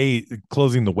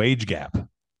wage gap.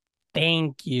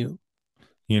 Thank you.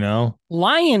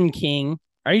 Lion King.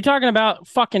 Are you talking about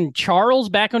fucking Charles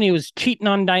back when he was cheating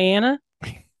on Diana?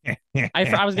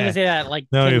 I was going to say that like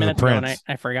 10 minutes ago and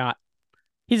I forgot.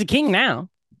 He's a king now.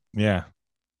 Yeah.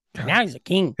 Now he's a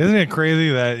king. Isn't it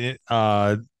crazy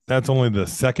that that's only the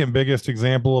second biggest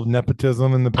example of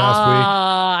nepotism in the past week?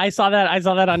 I saw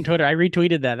that on Twitter. I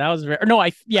retweeted that. That was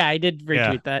I did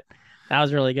retweet that. That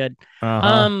was really good.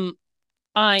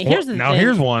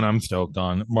 Here's one I'm stoked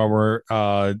on while we're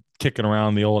kicking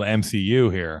around the old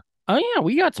MCU here. Oh yeah,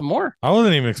 we got some more. I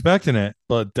wasn't even expecting it,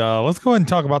 but let's go ahead and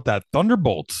talk about that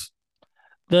Thunderbolts.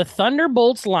 The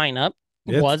Thunderbolts lineup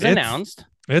was announced.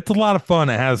 It's a lot of fun.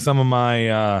 It has some of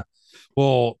my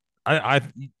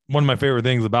one of my favorite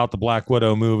things about the Black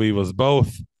Widow movie was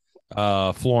both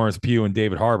Florence Pugh and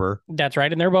David Harbour. That's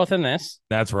right, and they're both in this.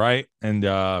 That's right. And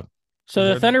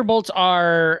so the Thunderbolts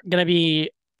are going to be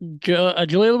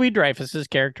Julia Louis-Dreyfus's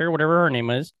character, whatever her name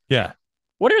is. Yeah.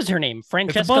 What is her name?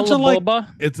 Francesca Loboba?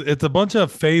 It's a bunch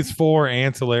of Phase 4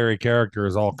 ancillary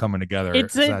characters all coming together.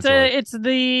 It's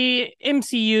the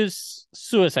MCU's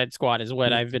Suicide Squad is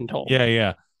what I've been told.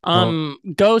 Yeah.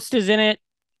 Ghost is in it.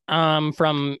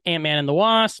 From Ant-Man and the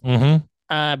Wasp.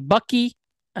 Mm-hmm. Bucky,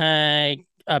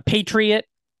 Patriot,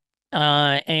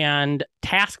 and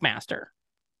Taskmaster.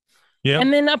 Yeah.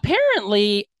 And then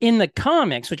apparently in the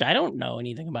comics, which I don't know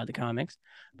anything about the comics,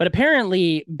 but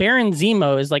apparently Baron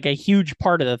Zemo is like a huge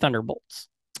part of the Thunderbolts.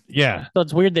 Yeah. So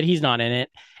it's weird that he's not in it.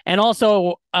 And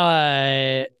also,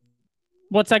 what's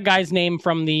that guy's name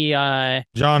from the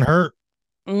John Hurt?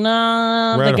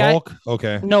 No. Red Hulk?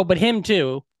 Okay. No, but him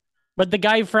too. But the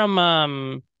guy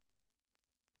from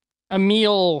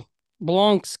Emil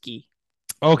Blonsky.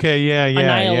 Okay, yeah.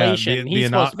 Annihilation. He's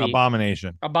supposed to be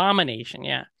Abomination. Abomination,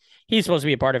 yeah. He's supposed to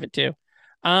be a part of it too.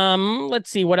 Let's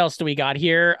see, what else do we got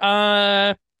here?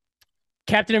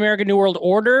 Captain America New World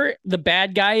Order. The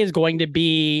bad guy is going to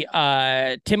be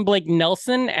Tim Blake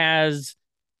Nelson as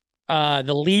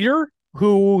the leader,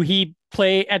 who he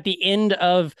play at the end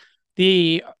of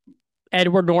the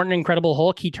Edward Norton Incredible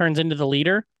Hulk. He turns into the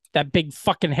leader. That big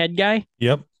fucking head guy.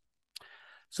 Yep.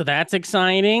 So that's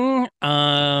exciting.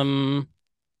 Do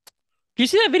you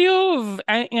see that video of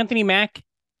Anthony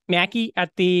Mackie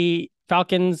at the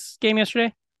Falcons game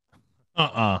yesterday?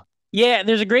 Yeah,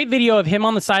 there's a great video of him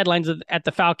on the sidelines at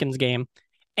the Falcons game,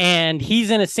 and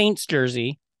he's in a Saints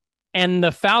jersey, and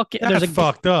the Falcon. That's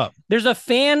fucked up. There's a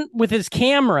fan with his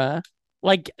camera,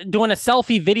 like doing a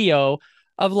selfie video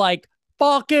of like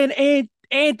fucking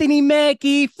Anthony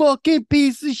Mackie, fucking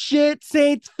piece of shit,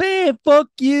 Saints fan, fuck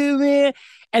you, man.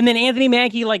 And then Anthony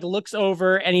Mackie like looks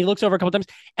over and he looks over a couple times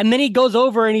and then he goes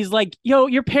over and he's like, yo,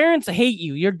 your parents hate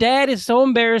you. Your dad is so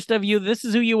embarrassed of you. This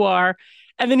is who you are.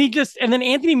 And then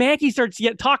Anthony Mackie starts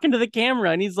talking to the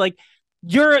camera and he's like,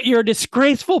 you're a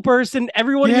disgraceful person.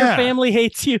 Everyone in your family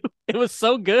hates you. It was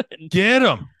so good. Get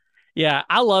him. Yeah,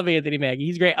 I love Anthony Mackie.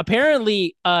 He's great.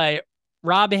 Apparently,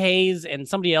 Rob Hayes and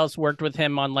somebody else worked with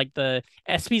him on like the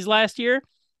ESPYs last year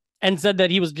and said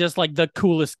that he was just like the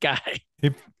coolest guy.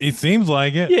 He seems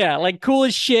like it. Yeah, like cool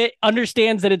as shit,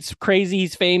 understands that it's crazy,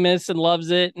 he's famous and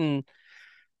loves it and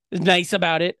is nice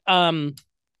about it.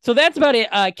 So that's about it.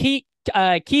 Ki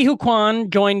Hu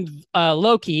Kwan joined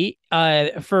Loki.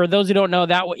 For those who don't know,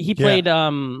 that he played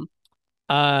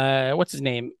what's his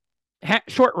name?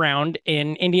 Short Round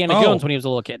in Indiana Jones when he was a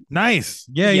little kid. Nice.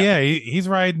 Yeah. He's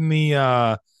riding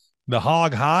the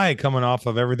hog high coming off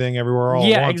of Everything Everywhere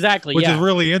All at Once, exactly. Which is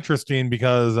really interesting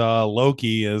because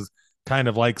Loki is kind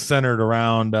of like centered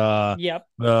around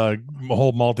the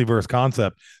whole multiverse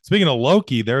concept. Speaking of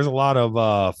Loki, there's a lot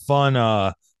of fun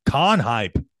con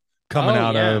hype coming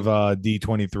out of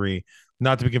D23.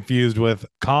 Not to be confused with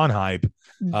con hype.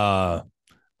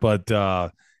 But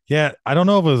yeah, I don't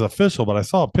know if it was official, but I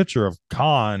saw a picture of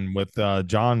Khan with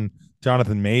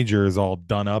Jonathan Majors all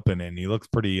done up in it. And he looks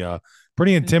pretty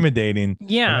intimidating.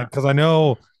 Yeah, because I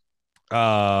know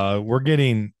we're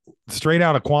getting straight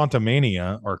out of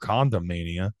Quantumania or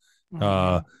Condomania,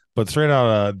 but straight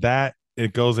out of that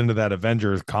it goes into that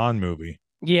Avengers Con movie.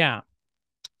 Yeah,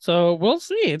 so we'll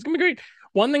see. It's gonna be great.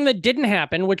 One thing that didn't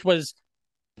happen, which was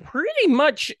pretty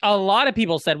much a lot of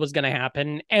people said was going to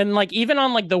happen, and like even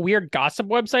on like the weird gossip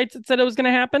websites it said it was going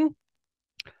to happen,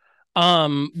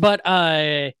 but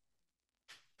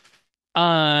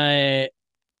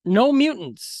no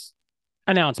mutants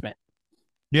announcement.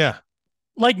 Yeah,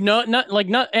 like no, not like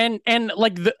not and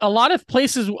like a lot of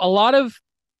places, a lot of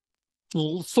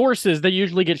sources that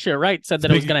usually get shit right said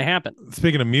that it was going to happen.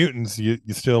 Speaking of mutants, you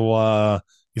still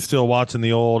watching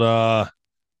the old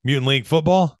Mutant League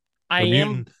football? I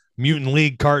am. Mutant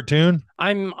League cartoon.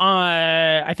 I'm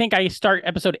I think I start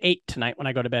episode 8 tonight when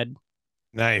I go to bed.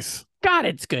 Nice. God,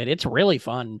 it's good. It's really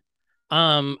fun.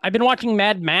 I've been watching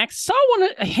Mad Max. Saw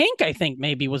Hank, I think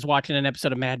maybe was watching an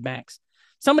episode of Mad Max.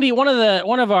 Somebody, one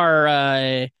of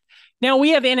our now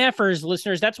we have NFers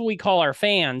listeners. That's what we call our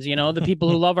fans, you know, the people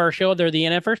who love our show, they're the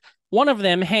NFers. One of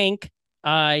them, Hank,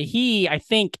 he, I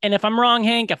think, and if I'm wrong,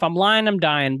 Hank, if I'm lying, I'm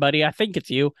dying, buddy. I think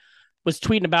it's you. Was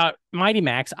tweeting about Mighty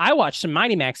Max. I watched some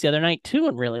Mighty Max the other night too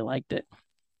and really liked it.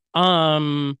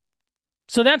 So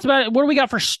that's about it. What do we got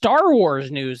for Star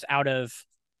Wars news out of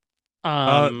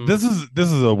this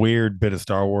is a weird bit of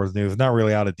Star Wars news. Not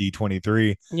really out of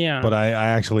D23. Yeah. But I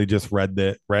actually just read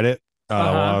it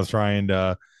while I was trying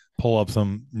to pull up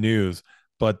some news.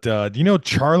 But do you know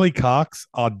Charlie Cox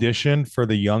auditioned for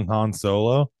the young Han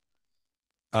Solo?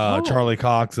 Charlie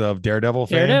Cox of Daredevil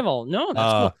fame. Daredevil. No,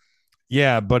 that's cool.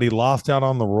 Yeah, but he lost out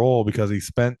on the role because he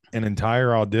spent an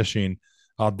entire audition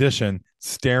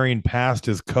staring past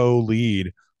his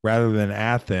co-lead rather than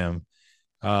at them.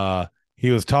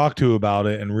 He was talked to about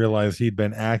it and realized he'd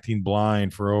been acting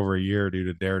blind for over a year due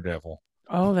to Daredevil.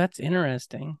 Oh, that's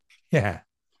interesting. Yeah,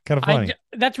 kind of funny.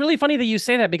 That's really funny that you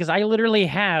say that because I literally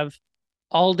have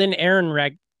Alden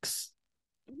Ehrenreich's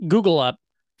Google up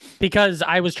because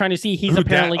I was trying to see he's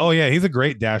apparently. He's a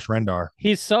great Dash Rendar.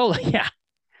 He's so yeah.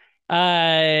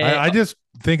 I just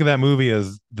think of that movie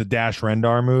as the Dash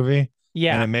Rendar movie.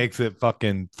 Yeah. And it makes it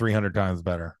fucking 300 times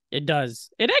better. It does.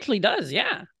 It actually does.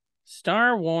 Yeah.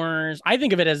 Star Wars. I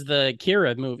think of it as the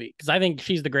Kira movie because I think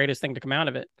she's the greatest thing to come out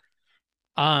of it.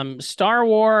 Star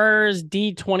Wars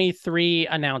D23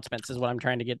 announcements is what I'm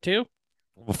trying to get to.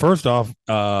 Well, first off,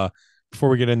 before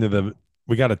we get into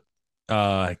we got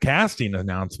a casting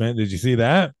announcement. Did you see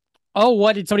that? Oh,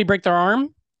 what? Did somebody break their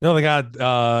arm? No, they got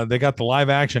the live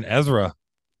action Ezra.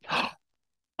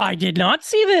 I did not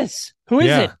see this. Who is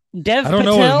it? Dev I don't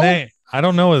Patel? know his name. I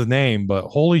don't know his name, but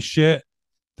holy shit,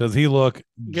 does he look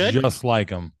good? Just like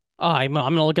him? Oh, I'm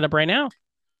gonna look it up right now.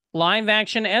 Live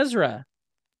action Ezra.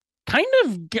 Kind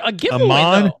of a giveaway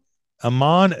though.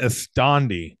 Aman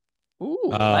Estandi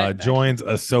Ooh, joins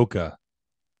Ahsoka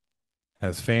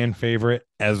as fan favorite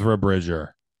Ezra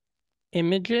Bridger.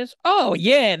 Images. Oh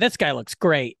yeah, this guy looks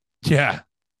great. Yeah.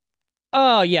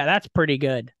 Oh, yeah, that's pretty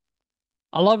good.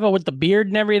 I love it with the beard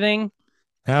and everything.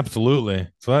 Absolutely.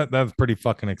 So that's pretty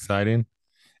fucking exciting.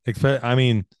 I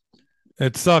mean,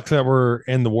 It sucks that we're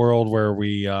in the world where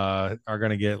we are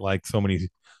going to get like so many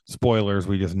spoilers.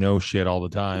 We just know shit all the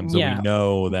time. So we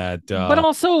know that. But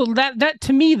also that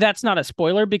to me, that's not a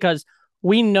spoiler because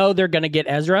we know they're going to get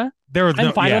Ezra.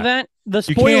 I'm fine with that. The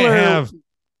spoiler.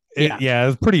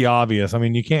 It's pretty obvious. I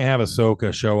mean, you can't have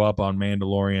Ahsoka show up on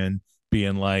Mandalorian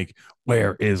being like,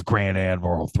 where is Grand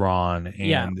Admiral Thrawn?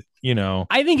 And,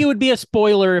 I think it would be a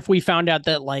spoiler if we found out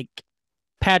that like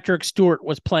Patrick Stewart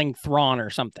was playing Thrawn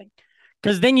or something.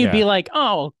 Because then you'd be like,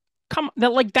 oh,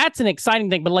 that's an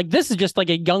exciting thing. But like, this is just like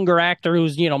a younger actor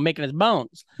who's, making his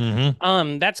bones.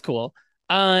 Mm-hmm. That's cool.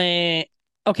 Okay,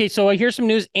 so here's some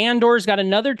news. Andor's got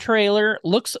another trailer.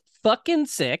 Looks fucking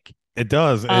sick. It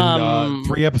does. And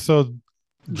 3 episodes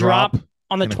drop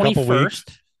on the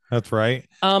 21st. That's right.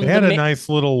 They had a nice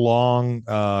little long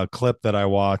clip that I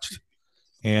watched.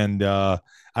 And I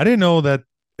didn't know that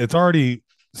it's already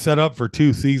set up for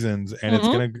 2 seasons and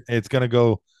it's gonna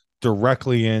go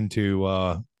directly into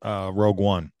Rogue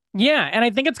One. Yeah, and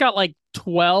I think it's got like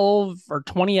 12 or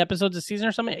 20 episodes a season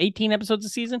or something, 18 episodes a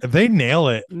season. If they nail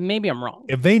it, maybe I'm wrong.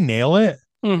 If they nail it,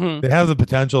 it has the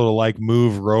potential to like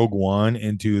move Rogue One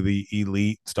into the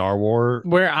elite Star Wars.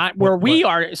 Where we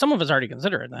are, some of us already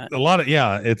consider that.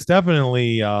 It's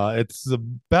definitely it's the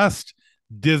best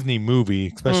Disney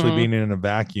movie, especially being in a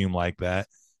vacuum like that.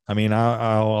 I mean,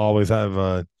 I'll always have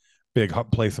a big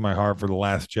place in my heart for The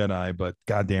Last Jedi, but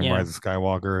goddamn, Rise of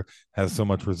Skywalker has so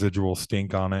much residual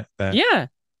stink on it that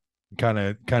kind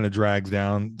of drags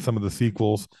down some of the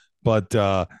sequels. But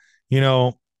if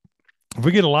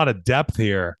we get a lot of depth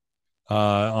here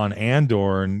on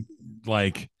Andor and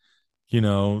like a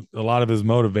lot of his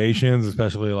motivations,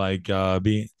 especially like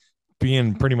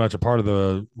being pretty much a part of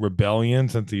the rebellion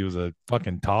since he was a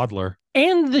fucking toddler,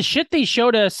 and the shit they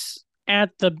showed us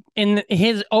in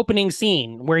his opening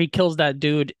scene where he kills that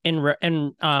dude in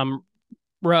Rogue.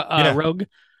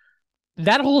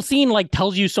 That whole scene like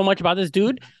tells you so much about this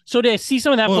dude. So to see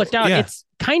some of that fleshed out, it's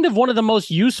kind of one of the most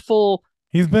useful.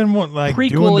 He's been like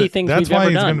prequel-y things that's we've why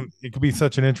ever done. It could be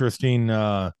such an interesting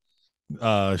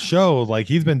show. Like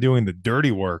he's been doing the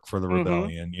dirty work for the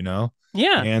rebellion,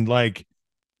 Yeah, and like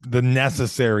the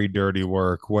necessary dirty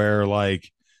work where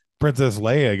like Princess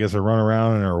Leia gets to run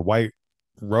around in her white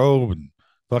robe and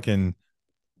fucking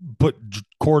put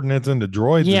coordinates into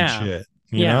droids and shit,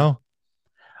 you know?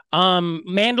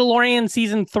 Mandalorian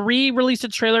season 3 released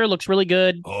its trailer. Looks really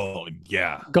good. Oh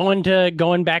yeah. Going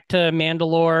back to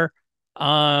Mandalore.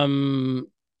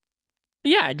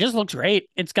 It just looks great.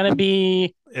 It's gonna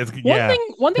be one thing.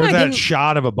 There's that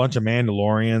shot of a bunch of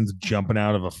Mandalorians jumping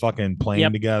out of a fucking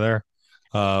plane together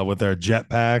with their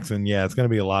jetpacks, and it's gonna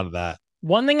be a lot of that.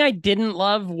 One thing I didn't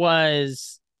love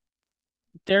was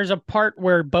there's a part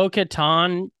where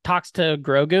Bo-Katan talks to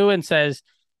Grogu and says,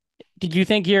 "Did you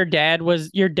think your dad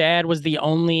was the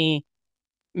only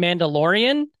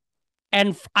Mandalorian?"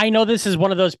 And I know this is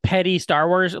one of those petty Star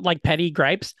Wars, like petty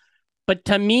gripes, but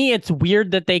to me, it's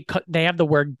weird that they have the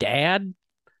word dad.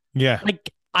 Yeah.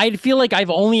 Like, I feel like I've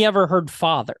only ever heard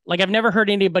father. Like, I've never heard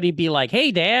anybody be like,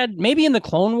 "Hey, dad." Maybe in the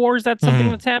Clone Wars, that's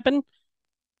something that's happened.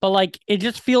 But like, it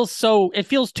just feels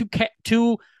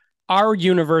too our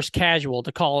universe casual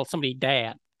to call somebody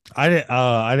dad. I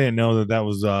didn't know that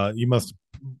was you must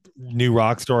knew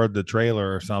Rockstar the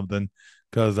trailer or something,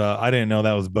 because I didn't know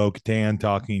that was Bo-Katan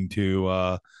talking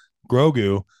to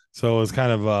Grogu. So it was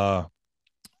kind of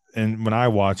and when I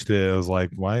watched it, it was like,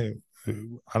 why?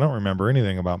 I don't remember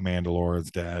anything about Mandalore's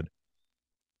dad.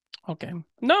 Okay.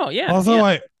 No, yeah. Also,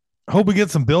 I hope we get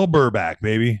some Bill Burr back,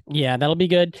 baby. Yeah, that'll be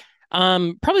good.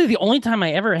 Probably the only time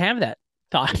I ever have that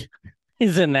thought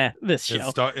is in this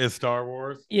show. Is Star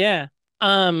Wars. Yeah.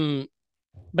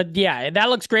 But yeah, that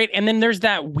looks great. And then there's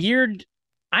that weird,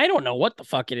 I don't know what the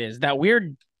fuck it is, that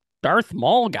weird Darth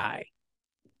Maul guy.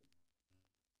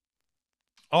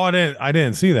 Oh, I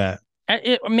didn't see that.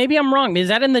 Maybe I'm wrong. Is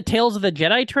that in the Tales of the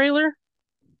Jedi trailer?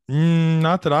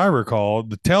 Not that I recall.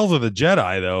 The Tales of the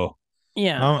Jedi, though.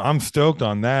 Yeah. I'm stoked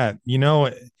on that.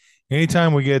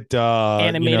 Anytime we get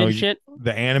animated shit,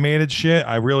 the animated shit,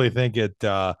 I really think it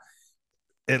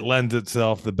lends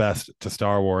itself the best to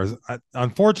Star Wars.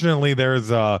 Unfortunately,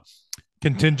 there's a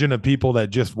contingent of people that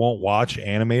just won't watch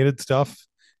animated stuff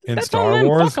in Star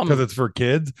Wars because it's for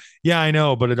kids. Yeah, I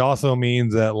know, but it also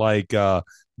means that like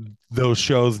those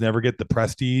shows never get the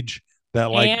prestige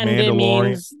that like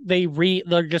Mandalorian. It means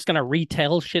they're just gonna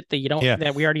retell shit that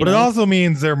that we already know. But it also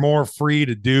means they're more free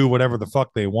to do whatever the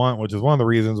fuck they want, which is one of the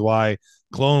reasons why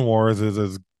Clone Wars is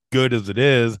as good as it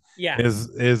is. Yeah.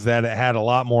 Is that it had a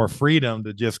lot more freedom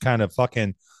to just kind of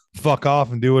fucking fuck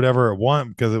off and do whatever it want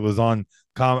because it was on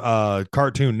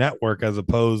Cartoon Network as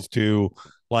opposed to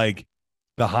like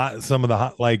some of the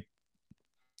hot, like,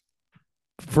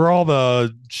 for all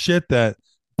the shit that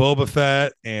Boba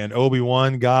Fett and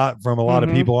Obi-Wan got from a lot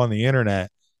of people on the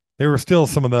internet, they were still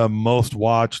some of the most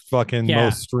watched, fucking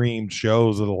most streamed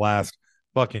shows of the last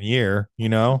fucking year, you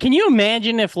know? Can you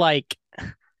imagine if like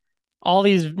all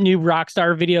these new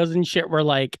Rockstar videos and shit were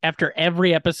like after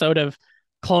every episode of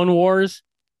Clone Wars,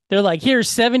 they're like, here's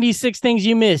 76 things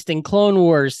you missed in Clone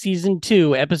Wars season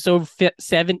 2, episode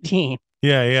 17.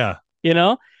 Yeah. You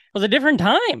know, it was a different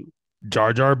time.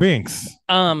 Jar Jar Binks.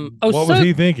 What was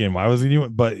he thinking? Why was he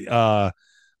doing? But yeah,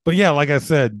 like I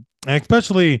said, and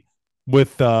especially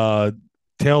with Tales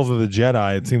of the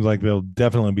Jedi, it seems like they'll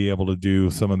definitely be able to do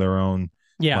some of their own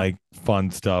like fun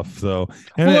stuff. So,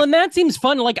 and that seems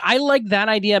fun. Like I like that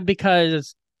idea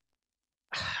because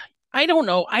I don't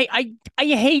know. I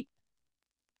hate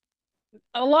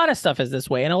a lot of stuff is this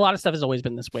way, and a lot of stuff has always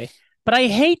been this way. But I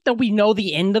hate that we know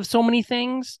the end of so many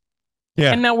things.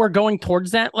 Yeah. And now we're going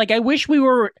towards that. Like, I wish we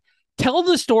were tell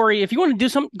the story. If you want to do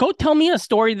something, go tell me a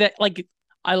story that, like,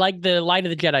 I like the Light of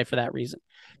the Jedi for that reason.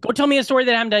 Go tell me a story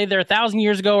that happened either 1,000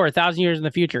 years ago or 1,000 years in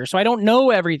the future. So I don't know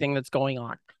everything that's going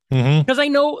on. Because I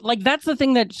know, like, that's the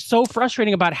thing that's so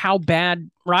frustrating about how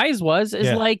bad Rise was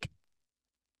is like,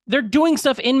 they're doing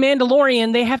stuff in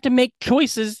Mandalorian. They have to make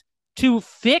choices to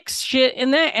fix shit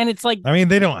in that. And it's like, I mean,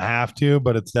 they don't have to,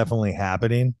 but it's definitely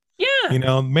happening. Yeah. You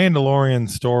know, Mandalorian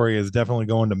story is definitely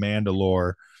going to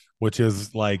Mandalore, which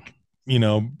is like, you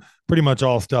know, pretty much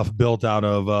all stuff built out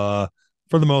of,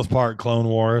 for the most part, Clone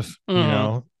Wars, you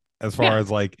know, as far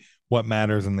as like what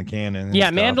matters in the canon.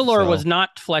 Yeah, Mandalore was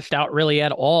not fleshed out really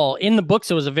at all. In the books,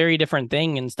 it was a very different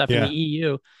thing and stuff in the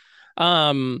EU.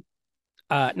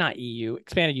 Not EU,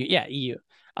 expanded EU. Yeah, EU.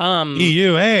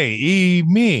 EU, hey,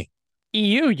 me.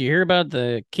 EU, you hear about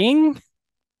the king?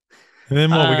 And then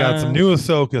we got some new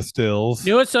Ahsoka stills.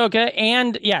 New Ahsoka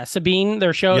and Sabine.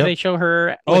 They show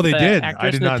her. Oh, they did. I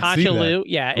did not see that. Liu.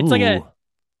 Yeah, it's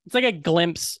like a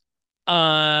glimpse.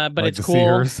 But like it's to cool. See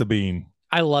her, Sabine.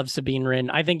 I love Sabine Wren.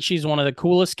 I think she's one of the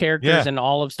coolest characters in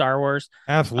all of Star Wars.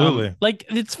 Absolutely. Like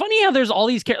it's funny how there's all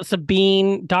these characters: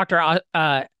 Sabine, Dr.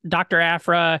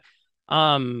 Aphra,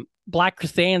 Black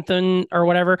Chrysanthemum or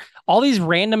whatever, all these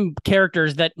random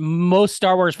characters that most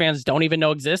Star Wars fans don't even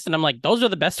know exist. And I'm like, those are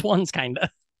the best ones, kind of.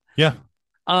 Yeah.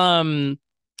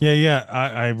 Yeah.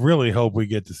 I really hope we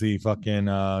get to see fucking,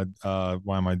 why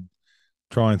am I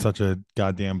drawing such a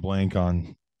goddamn blank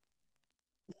on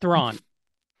Thrawn?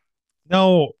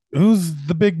 No, who's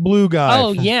the big blue guy?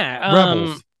 Oh, yeah.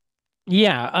 Rebels.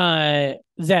 Yeah.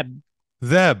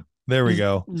 Zeb. There we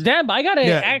go. Zeb. I got an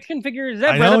action figure. Zeb.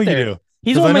 I know you do.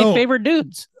 He's one of my favorite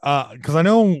dudes. Because I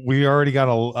know we already got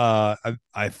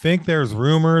I think there's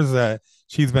rumors that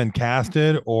she's been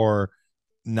casted or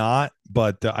not,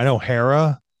 but I know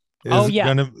Hera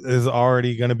is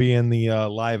already gonna be in the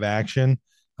live action.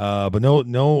 But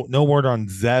no word on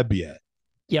Zeb yet.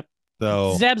 Yep.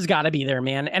 So Zeb's got to be there,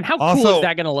 man. And how cool is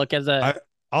that gonna look as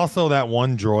also that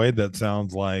one droid that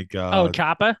sounds like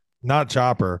Chopper? Not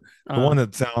Chopper. The one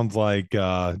that sounds like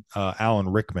Alan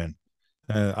Rickman.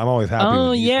 I'm always happy.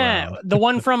 Oh yeah, the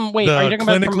one from are you talking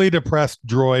about clinically depressed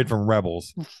droid from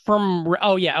Rebels?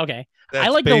 Okay. That's I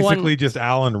like basically the one just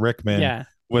Alan Rickman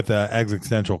with an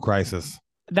existential crisis.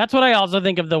 That's what I also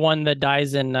think of the one that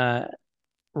dies in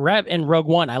Rogue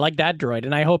One. I like that droid,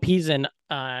 and I hope he's in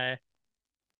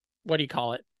what do you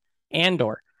call it,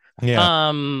 Andor.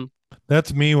 Yeah.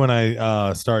 That's me when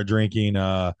I start drinking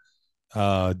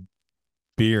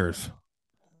beers.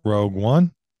 Rogue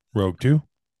One, Rogue Two.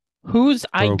 Who's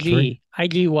IG? 3?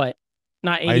 IG what?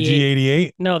 Not 88. IG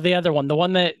 88? No, the other one. The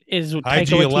one that is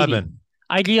IG 11.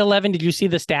 IG 11. Did you see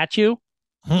the statue?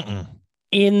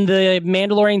 In the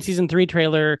Mandalorian season 3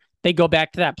 trailer, they go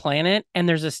back to that planet and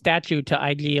there's a statue to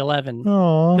IG 11.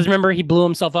 Because remember, he blew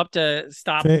himself up to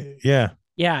stop. Yeah.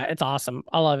 Yeah, it's awesome.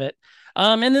 I love it.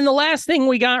 And then the last thing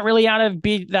we got really out of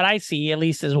that I see at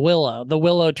least is Willow. The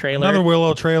Willow trailer. Another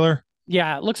Willow trailer.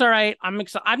 Yeah, it looks all right.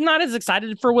 I'm not as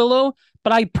excited for Willow,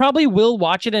 but I probably will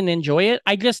watch it and enjoy it.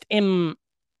 I just am.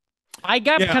 I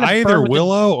got kind of either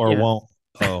Willow or won't.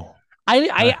 Oh,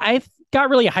 I got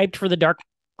really hyped for the Dark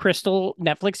Crystal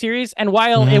Netflix series, and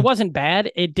while it wasn't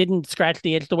bad, it didn't scratch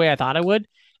the itch the way I thought it would.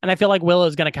 And I feel like Willow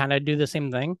is going to kind of do the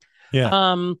same thing.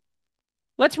 Yeah.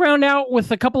 Let's round out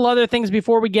with a couple other things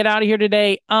before we get out of here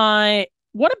today.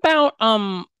 What about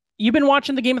you've been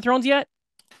watching the Game of Thrones yet?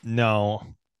 No.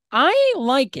 I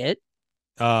like it.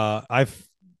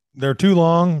 They're too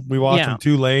long. We watch them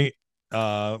too late.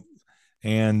 Well,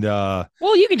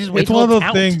 you can just wait. It's one of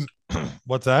those things.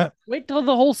 What's that? Wait till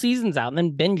the whole season's out and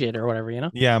then binge it or whatever, you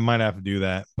know? Yeah, I might have to do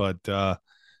that, but I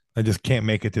just can't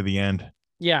make it to the end.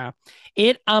 Yeah.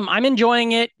 I'm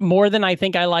enjoying it more than I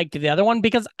think I liked the other one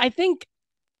because I think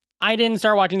I didn't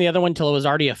start watching the other one until it was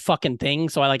already a fucking thing.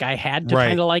 So I had to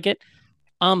kind of like it.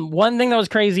 One thing that was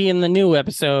crazy in the new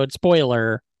episode,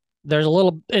 spoiler, there's a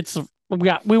little,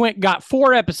 got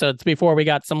 4 episodes before we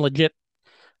got some legit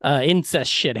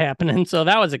incest shit happening. So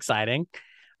that was exciting.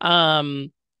 But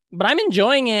I'm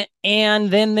enjoying it.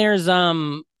 And then there's,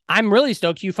 I'm really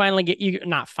stoked you finally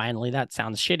not finally, that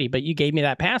sounds shitty, but you gave me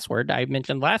that password I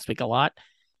mentioned last week a lot.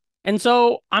 And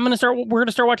so we're going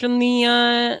to start watching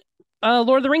the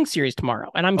Lord of the Rings series tomorrow.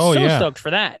 And I'm stoked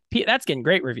for that. That's getting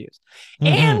great reviews.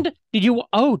 Mm-hmm. And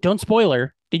don't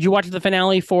spoiler. Did you watch the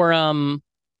finale for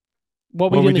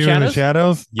What We Do in the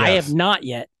Shadows? Yes. I have not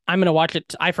yet. I'm going to watch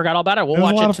it. I forgot all about it. We'll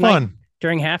watch it tonight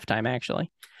during halftime, actually.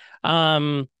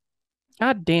 God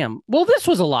damn. Well, this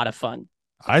was a lot of fun.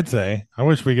 I'd say. I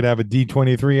wish we could have a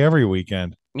D23 every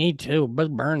weekend. Me too,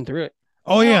 but burn through it.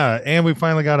 Oh, yeah. And we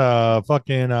finally got a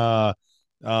fucking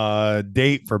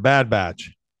date for Bad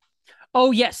Batch. Oh,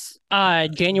 yes.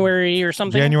 January or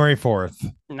something? January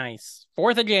 4th. Nice.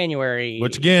 4th of January.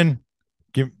 Which, again,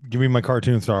 give me my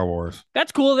cartoon Star Wars.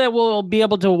 That's cool that we'll be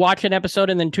able to watch an episode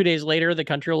and then 2 days later the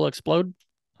country will explode.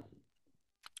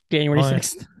 January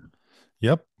 6th.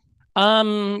 Yep.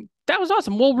 That was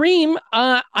awesome. Well, Ream,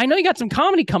 I know you got some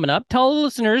comedy coming up. Tell the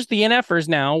listeners, the NFers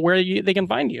now, where they can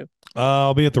find you.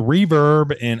 I'll be at the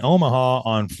Reverb in Omaha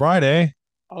on Friday.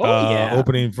 Oh, yeah.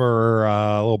 Opening for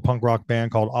a little punk rock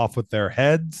band called Off With Their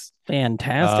Heads.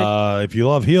 Fantastic. If you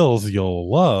love heels,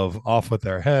 you'll love Off With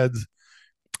Their Heads.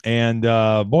 And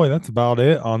boy, that's about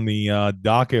it on the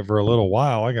docket for a little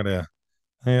while. I gotta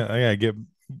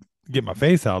get my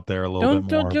face out there a little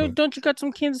bit more. Don't you got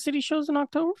some Kansas City shows in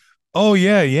October? Oh,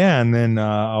 yeah. And then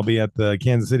I'll be at the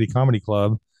Kansas City Comedy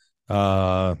Club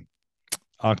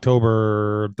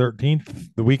October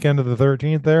 13th, the weekend of the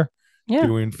 13th there. Yeah.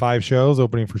 Doing 5 shows,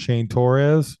 opening for Shane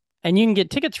Torres. And you can get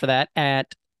tickets for that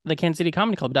at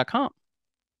theKansasCityComedyClub.com.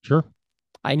 Sure.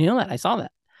 I knew that. I saw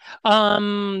that.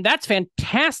 That's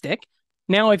fantastic.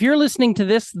 Now, if you're listening to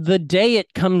this the day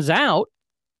it comes out,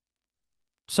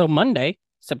 so Monday,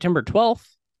 September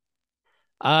 12th,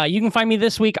 you can find me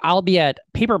this week. I'll be at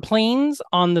Paper Planes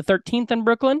on the 13th in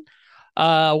Brooklyn.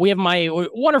 We have my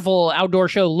wonderful outdoor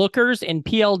show, Lookers, and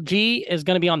PLG is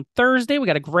going to be on Thursday. We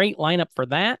got a great lineup for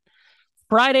that.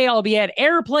 Friday, I'll be at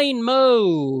Airplane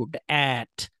Mode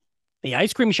at the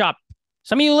Ice Cream Shop.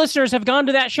 Some of you listeners have gone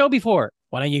to that show before.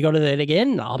 Why don't you go to that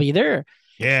again? I'll be there.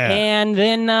 Yeah. And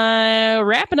then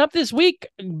wrapping up this week,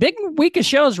 big week of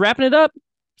shows, wrapping it up.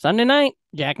 Sunday night,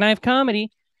 Jackknife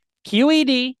Comedy,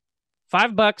 QED,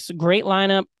 $5, great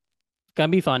lineup. Gonna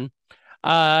be fun. So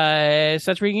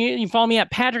that's where you can follow me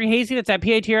at Patrick Hasty. That's at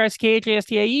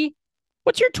PATRSKHASTAE.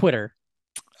 What's your Twitter?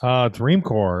 It's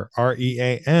Reamcore,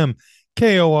 REAMKORE.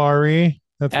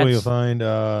 That's where you'll find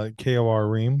KOR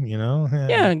Ream, you know?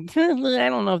 Yeah, I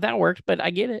don't know if that works, but I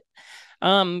get it.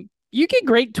 You get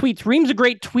great tweets. Ream's a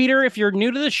great tweeter. If you're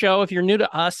new to the show, if you're new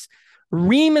to us,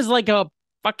 Ream is like a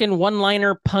fucking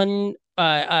one-liner pun,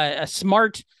 a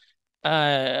smart,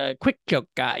 quick joke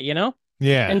guy, you know?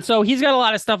 Yeah. And so he's got a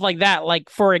lot of stuff like that. Like,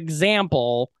 for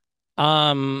example,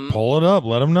 pull it up,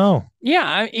 let him know.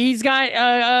 Yeah, he's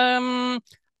got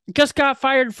just got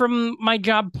fired from my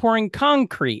job pouring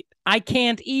concrete. I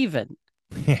can't even.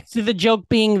 See, the joke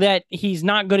being that he's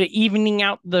not good at evening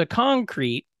out the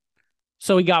concrete,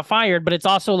 so he got fired, but it's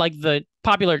also like the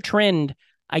popular trend,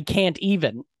 I can't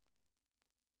even.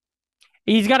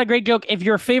 He's got a great joke. If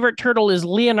your favorite turtle is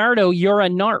Leonardo, you're a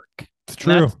narc. It's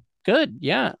true. That's good,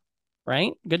 yeah.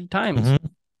 Right? Good times.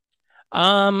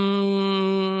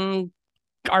 Mm-hmm.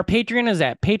 Our Patreon is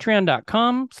at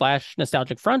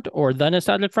patreon.com/nostalgicfront or the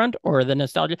nostalgic front or the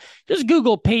nostalgic. Just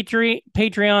Google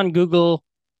Patreon, Google.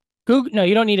 No,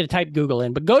 you don't need to type Google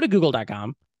in, but go to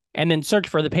google.com and then search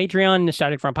for the Patreon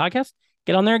Nostalgic Front podcast.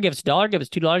 Get on there, give us $1, give us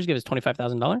 $2, give us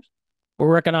 $25,000. We're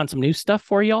working on some new stuff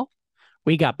for y'all.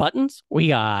 We got buttons, we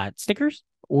got stickers,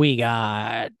 we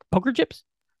got poker chips,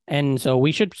 and so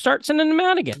we should start sending them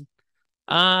out again.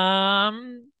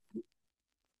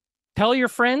 Tell your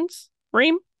friends,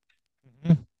 Ream.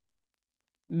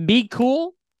 Mm-hmm. Be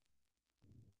cool.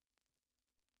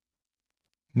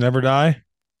 Never die.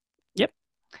 Yep.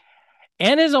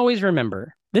 And as always,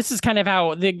 remember, this is kind of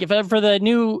how for the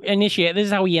new initiate. This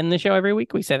is how we end the show every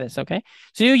week. We say this, okay?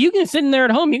 So you can sit in there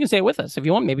at home. You can say it with us if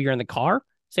you want. Maybe you're in the car.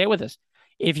 Say it with us.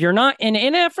 If you're not an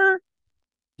NFer,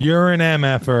 you're an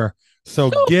MFer.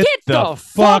 So get the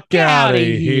fuck out of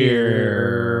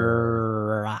here.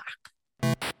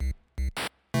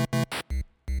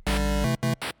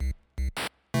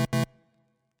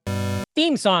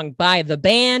 Theme song by the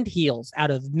band Heels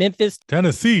out of Memphis,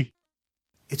 Tennessee.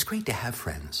 It's great to have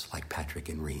friends like Patrick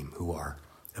and Ream who are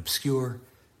obscure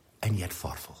and yet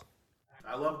thoughtful.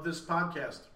 I love this podcast.